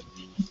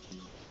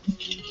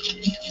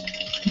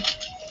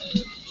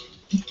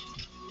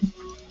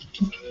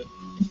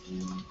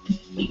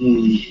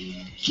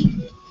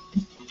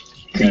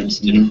 Grabs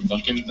Did a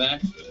fucking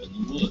backflip in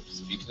the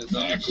woods because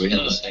Zach, we we had had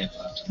the the same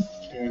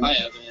same Hi,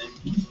 Evan.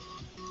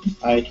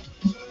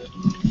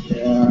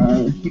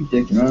 Yeah, keep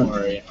dicking Don't around.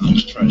 worry, I'm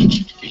just trying to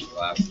keep the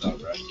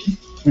laptop right. I'm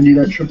gonna do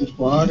that triple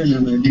quad, and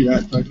I'm gonna do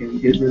that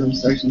fucking good rhythm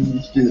section,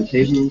 let's do the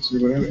tables or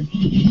whatever.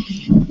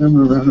 Then I'm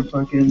gonna run a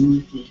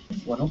fucking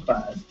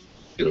 105.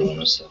 Good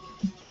 107.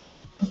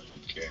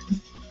 Okay.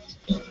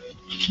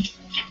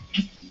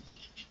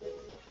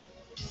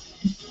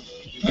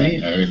 I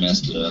already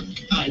messed it up.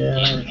 Yeah.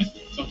 I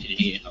fucking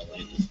hate how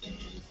light this thing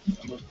is.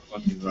 I'm a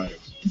fucking writer.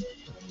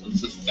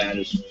 What's the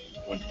fattest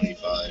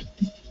 125?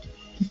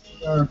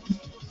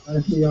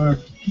 ICR.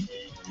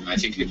 I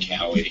think the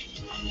Cowie.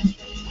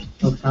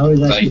 Oh,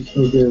 Howie's actually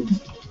so good.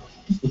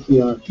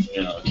 ICR.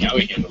 No,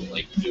 Cowie handles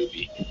like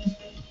Doobie.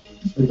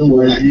 The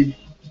Wazzy.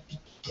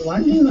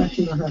 Why do you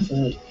actually not have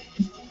that?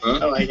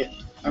 I like it.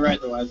 I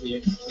ride the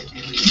YZ.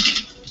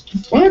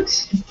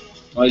 What?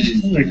 Why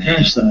is I'm gonna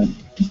crash that.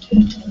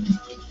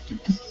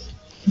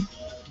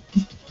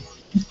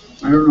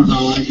 I don't know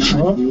how I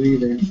got you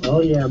either.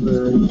 Oh yeah,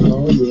 bird.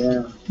 Oh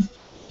yeah.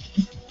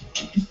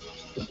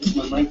 Is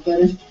my mic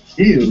better?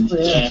 Ew. Oh,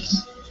 yeah.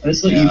 I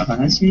just let you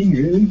pass me,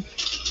 really?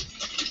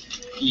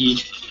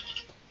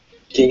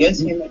 Can you guys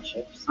hear my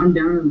chips? I'm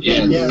down in the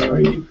Yeah. Yeah, are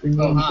you creaming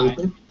Oh, hi.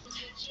 paper?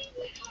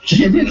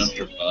 Jumping up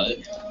your butt?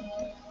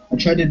 I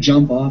tried to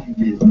jump off of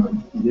you. It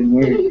didn't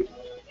work.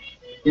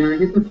 Yeah, I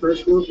hit the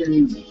first whoop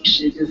and it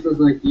just was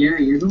like, yeah,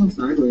 you're going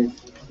sideways.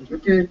 I was like,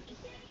 okay.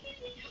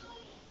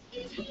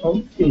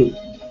 Okay.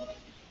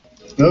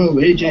 Oh,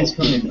 AJ's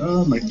coming.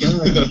 Oh my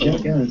god, you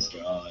jackass.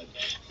 God.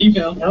 He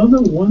fell. That was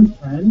a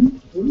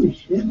 110? Holy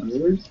shit,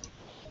 dude.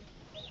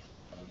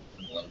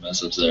 A lot of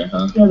mess ups there,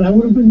 huh? Yeah, that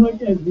would have been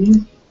like at least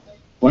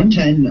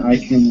 110, I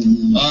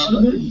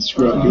can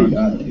screw up your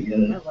guy, I get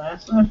it. that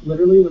last lap,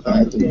 literally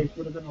without the pace,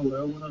 would have been a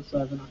low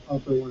 107,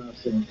 upper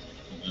 106.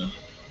 Yeah.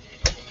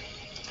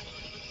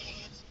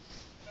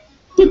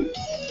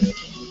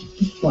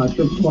 Quad,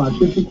 triple quad.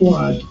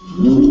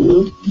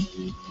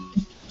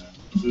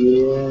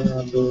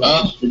 Yeah, bro.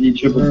 Oh, Did you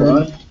triple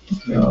quad?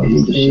 No,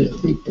 Piece of he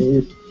shit.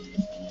 paid.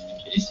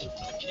 Casey,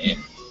 I can't.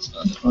 It's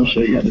not that I'll show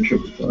you how to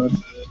triple quad.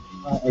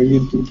 Are you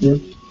in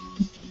P2?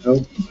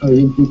 Nope. Are you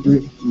in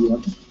P3?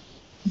 Yep.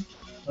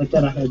 Like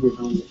that, I had your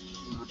helmet.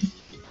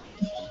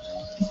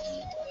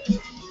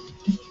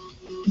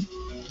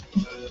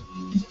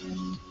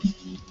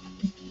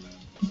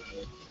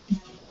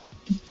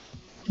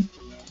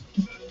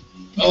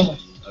 Oh,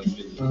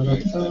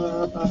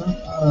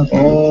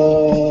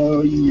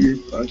 Oh, you're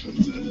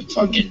fucking.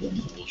 fucking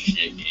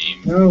bullshit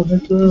game. No,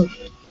 that's a.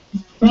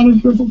 Not a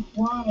triple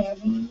quad,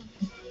 Evan.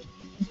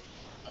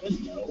 I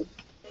didn't know.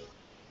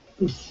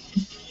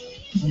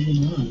 I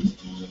did not.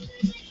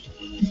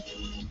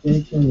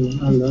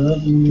 JK, I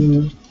love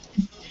you.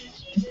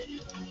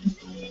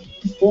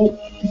 Oh,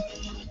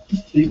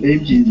 Sweet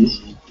babe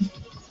Jesus.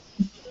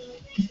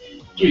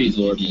 Please,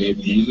 Lord, babe,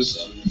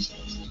 Jesus.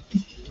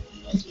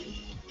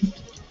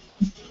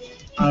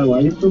 why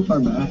are you so far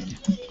back?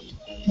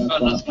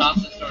 Just stop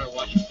and start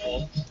watching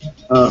Bolt.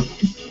 Oh.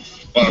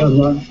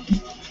 Wow.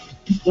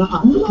 No,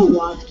 I'm gonna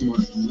watch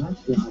Martin.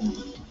 That's the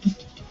idea.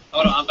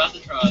 Hold on, I'm about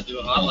to try to do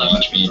a highlight.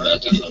 Watch me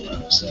back to the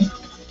round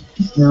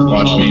set. No,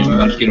 Watch me, I'm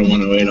about to get a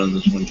 108 on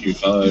this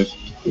 125.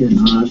 you're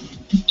not.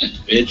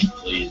 Bitch,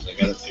 please, I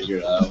gotta figure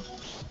it out.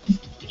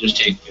 It just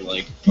takes me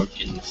like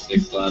fucking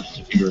 6 laps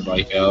to figure a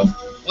bike out.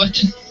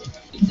 What?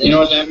 You know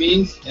what that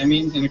means? That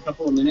means in a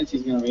couple of minutes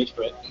he's gonna rage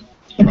quit.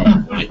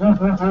 Probably.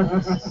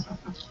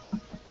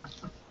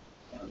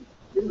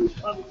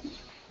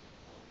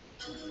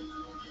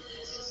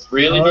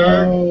 Really,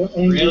 Bird? Oh,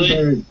 Angry Really?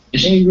 Bird.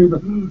 Angry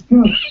Bird.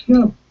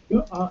 Go.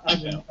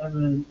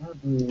 Evan.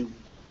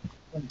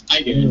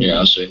 I get it. Yeah,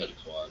 I'll show you how to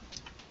quad.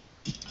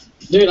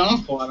 Dude,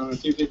 I'm quad on a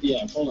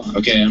 250F. Hold on.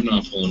 Okay, I'm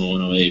not pulling a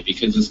 108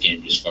 because this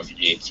game just fucking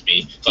hates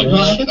me. Fuck Yeah.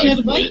 Well, I this thought you had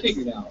the shit, bike quit.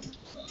 figured out.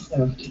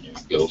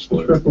 Go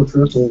for it.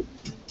 Triple.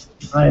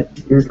 Alright,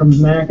 here comes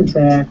Mac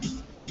attack.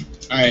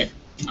 Alright,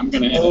 I'm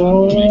gonna hit it. I'm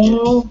gonna make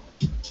it.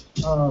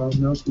 Oh,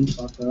 no, he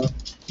fucked up.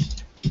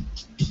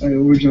 I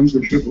overjumped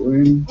the triple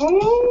in.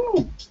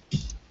 Oh!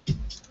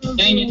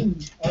 Dang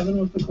it. Evan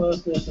was the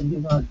closest, and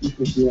he's not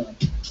 250 yet.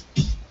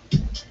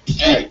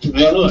 Hey,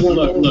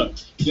 look.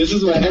 This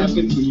is what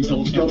happens when you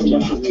don't have a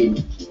job.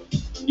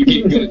 You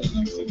get good at the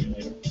next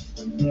simulator.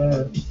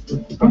 Yeah.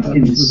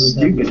 Fucking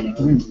stupid.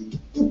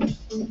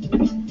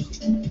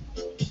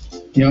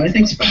 You know what I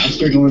think's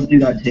faster going through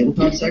that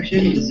tabletop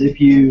section is if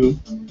you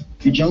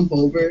jump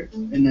over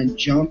and then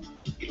jump,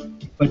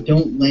 but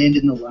don't land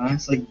in the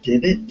last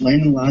divot,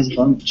 land in the last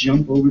bump,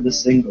 jump over the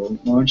single,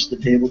 launch the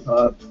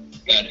tabletop,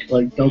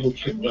 double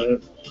triple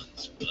it.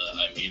 But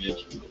I mean,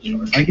 it's really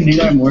hard. I can do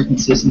that more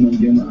consistent than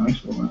doing the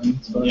actual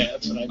lines, but Yeah,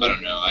 that's what I I do.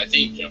 don't know. I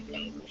think jumping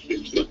over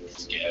is fucking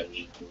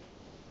sketch.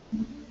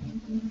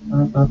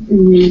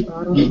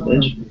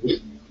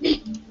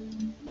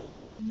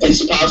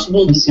 It's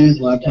possible as soon as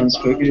lap time's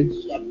that quicker.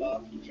 step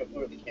off, you trip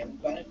over the camel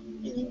back,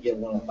 and you get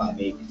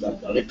 105.8 because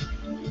I've done it.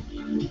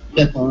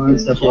 Step on,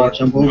 step off,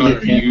 jump over Hunter,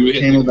 the you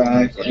hit camel the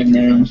back, like and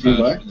then faster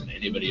do what? than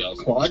anybody else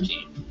Quad? on the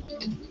team.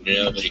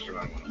 Nobody can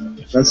run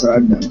 105. That's what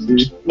I've done too.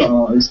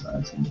 Oh, it's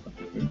fast.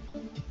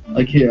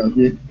 Like here,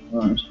 dude.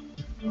 Watch.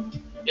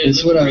 This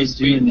is what I was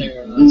doing.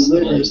 This is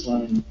the first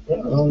line.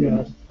 Oh,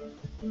 yeah.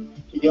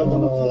 You don't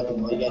know if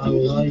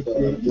all you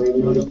gotta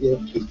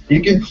do is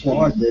You can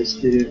quad this,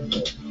 dude.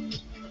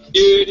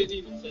 Dude, it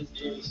even says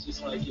it's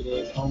just like it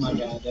is. Oh my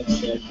god, that's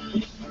sick.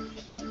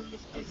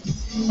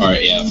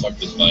 Alright, yeah, fuck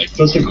this bike.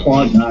 Supposed to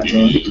quad that,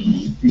 bro.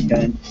 You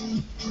can.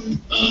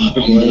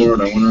 I'm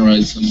bored. I want to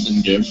ride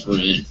something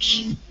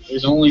different.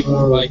 There's only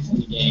 4 bikes in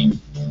the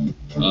game.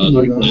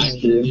 Like this,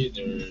 Actually,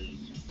 there's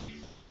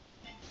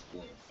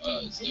 4,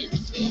 5, 6,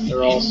 7,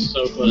 They're all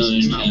so close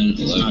to 9, 10, it's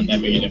not 11,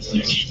 that big a 12,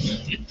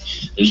 difference. 13.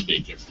 There's a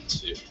big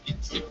difference.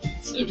 15, 16,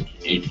 17,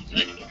 18,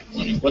 19,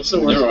 20. What's the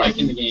worst There are bike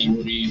in the game?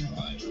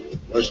 45.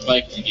 Worst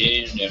bike in the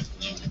game,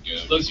 definitely would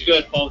go. Looks to-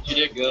 good, Paul. You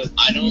did good.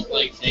 I don't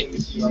like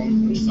things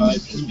around 25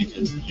 just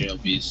because the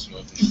JLB is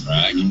smoking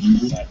crack and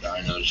that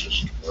dyno's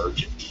just work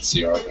and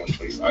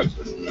CR125s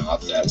are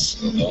not that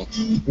slow.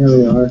 Here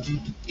we are.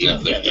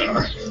 No, they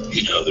are.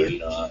 No, they're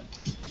not.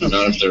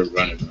 Not if they're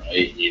running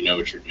right and you know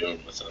what you're doing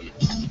with them.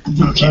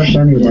 Rush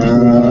anywhere.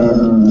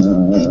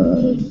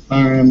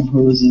 RM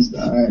hoses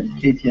that.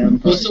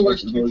 KTM. What's the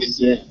worst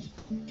hoses it.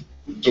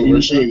 The You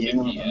worst say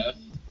Yamaha. Yamaha.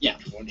 Yeah.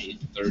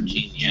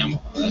 2013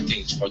 Yamaha. That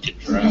thing's fucking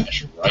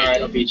trash. Right?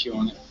 Alright, I'll beat you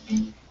on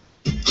it.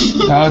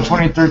 Now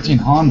 2013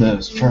 Honda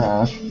is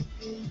trash. Oh,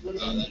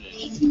 that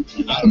is.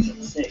 I was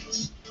at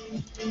 6.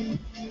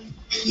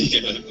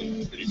 Yeah,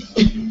 pretty bad.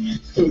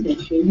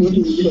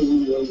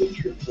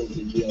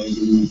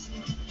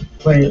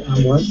 Wait,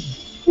 what?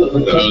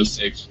 The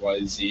 06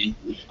 YZ.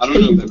 I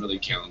don't know if that really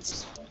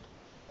counts.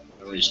 I'm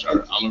gonna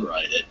restart. I'm gonna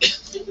ride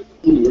it.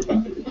 I'm gonna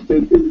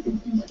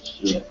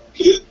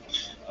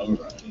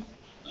ride it.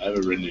 I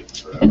haven't ridden it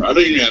forever. I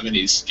don't even have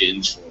any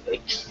skins for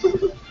it.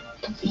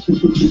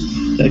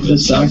 Check the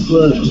stock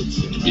look.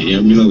 Yeah,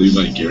 I'm gonna leave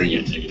my gearing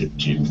at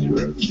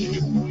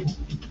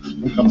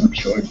 -202. Come on,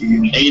 short,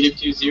 dude.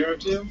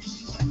 -202?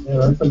 Yeah,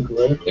 that's a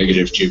great.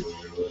 -20.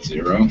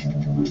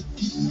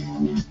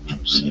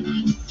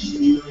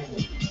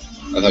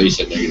 I thought you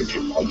said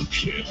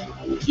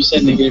 -2. You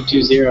said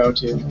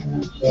 -202.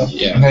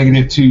 Yeah.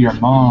 -2 your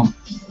mom.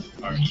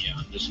 Alright, yeah,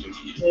 I'm just gonna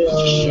be.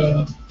 Just shut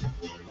up.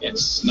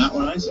 It's not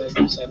what I said.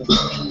 You said it.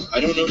 I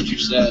don't know what you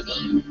said.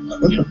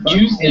 What the fuck?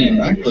 You said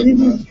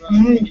Backflip.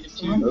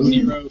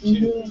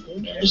 -202.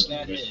 There's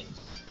that is.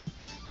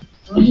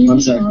 One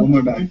sec, one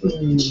more backflip.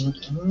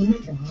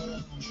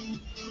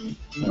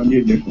 I'll do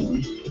a different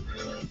one.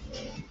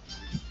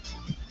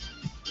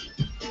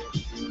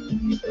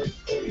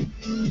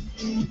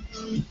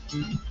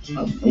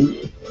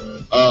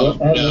 Oh,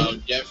 no,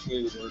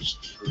 definitely the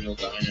worst for real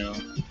dyno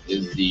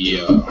is the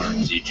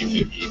RMZ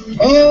 250.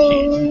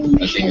 Oh!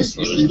 That thing is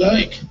slow as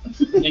dyke.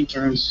 Thing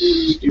turns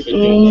stupid.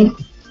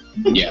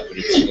 Yeah, but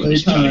it's slow Wait,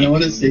 as time, I dyke.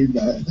 want to save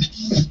that.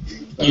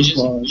 You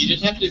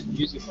just have to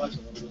use the clutch a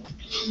little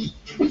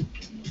bit.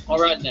 I'll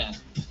ride that.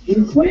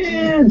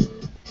 Quinn!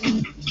 I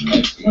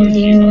have some more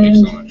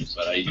G-bikes on it,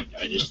 but I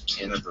just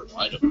can't ever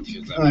ride them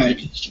because that Alright,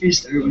 bike is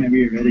restart whenever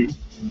you're ready.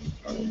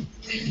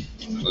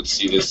 Let's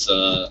see this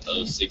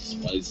 06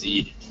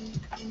 YZ.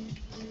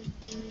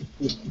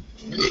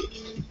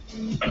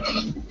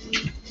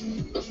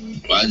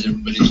 Why is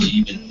everybody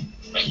leaving?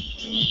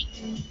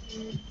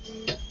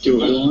 Do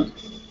what I want.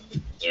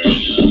 They're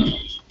in,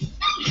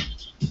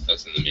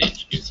 that's in the main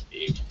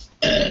speak.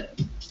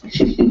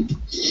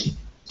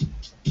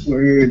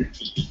 Word.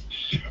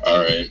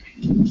 Alright.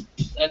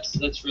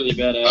 That's really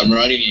bad. I'm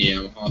riding a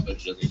Yamaha, but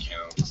it doesn't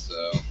count,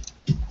 so.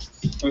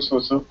 That's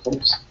what's up,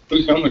 folks.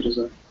 Whose helmet is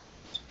that?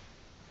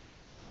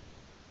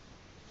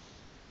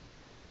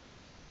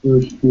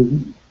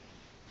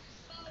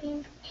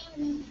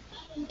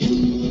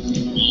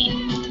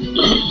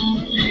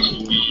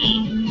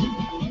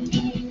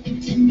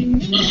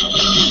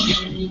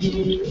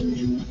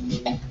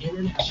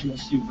 International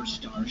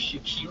superstar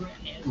Shakira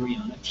and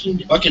Rihanna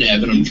teamed up. Fucking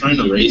Evan, I'm trying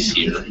to race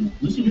here.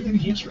 Listen to their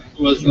hit track.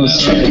 What's Oh,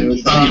 sorry, it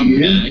was Come you.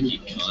 back, you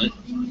cunt.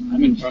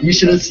 I'm in front You of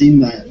should have seen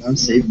that. I'm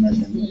saving that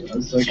demo. I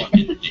was like,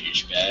 Fucking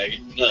douchebag.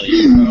 No,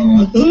 you're not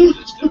allowed to see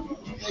this demo.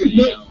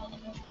 Yeah.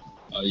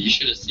 Oh, you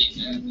should have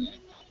seen that, man.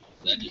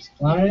 That just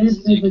Why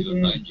is the ridiculous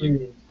game behind you.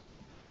 free?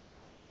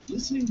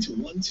 Listening to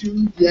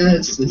 1-2.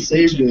 yes, I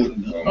saved it.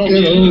 Oh,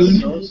 Good yeah.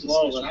 so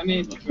slow, but I'm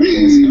able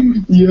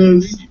to.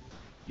 Yes.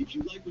 If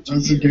you like what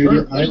That's you a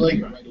hear,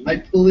 dirty.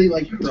 I fully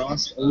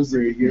crossed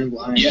over your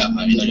line. Yeah,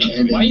 I know.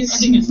 And Why are you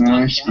running a stock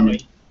smashed Cali?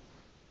 it.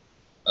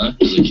 Huh?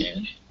 Really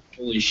can.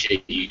 Holy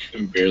shit, you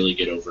can barely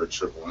get over a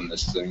triple on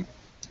this thing.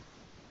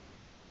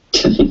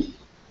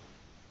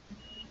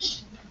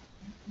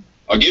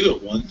 I'll give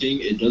it one thing,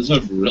 it does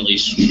have really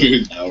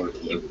smooth power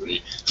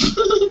delivery.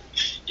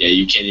 Yeah,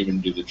 you can't even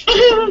do the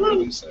triple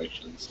rhythm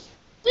sections.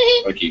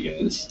 Fuck you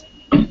guys.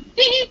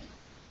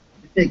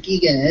 Thank you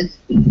guys.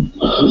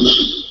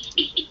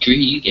 Screw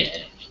you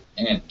guys.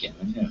 And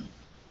Kevin, no.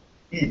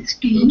 Yeah,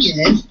 screw you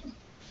guys.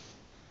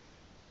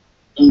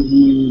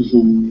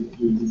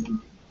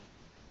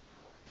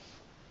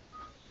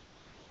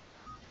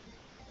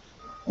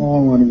 Oh,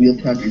 I want to wheel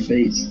tap your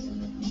face.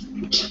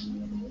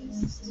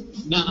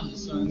 Nah,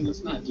 son,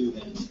 let's not do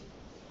that.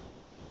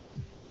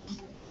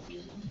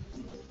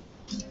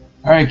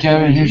 Alright,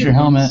 Kevin, here's your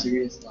helmet.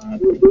 Serious lap.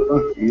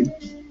 Fuck, dude.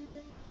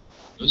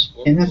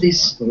 Can't have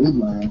these slowed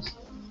laps.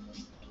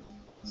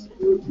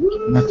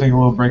 I'm gonna take a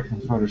little break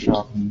from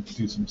Photoshop and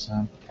do some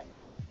sound.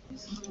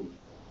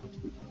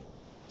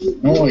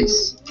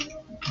 Nice.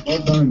 Well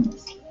done.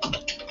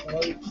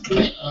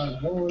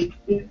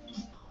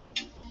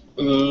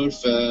 Road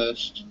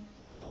fast.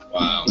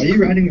 Wow. Why are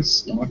you riding a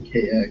stock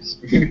KX?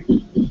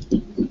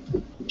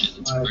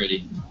 It's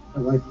pretty. I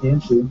like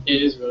Pantry.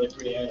 It is really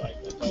pretty. I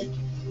like that bike.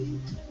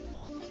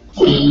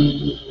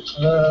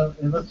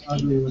 It looks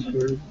ugly with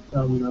your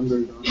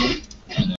numbers on it.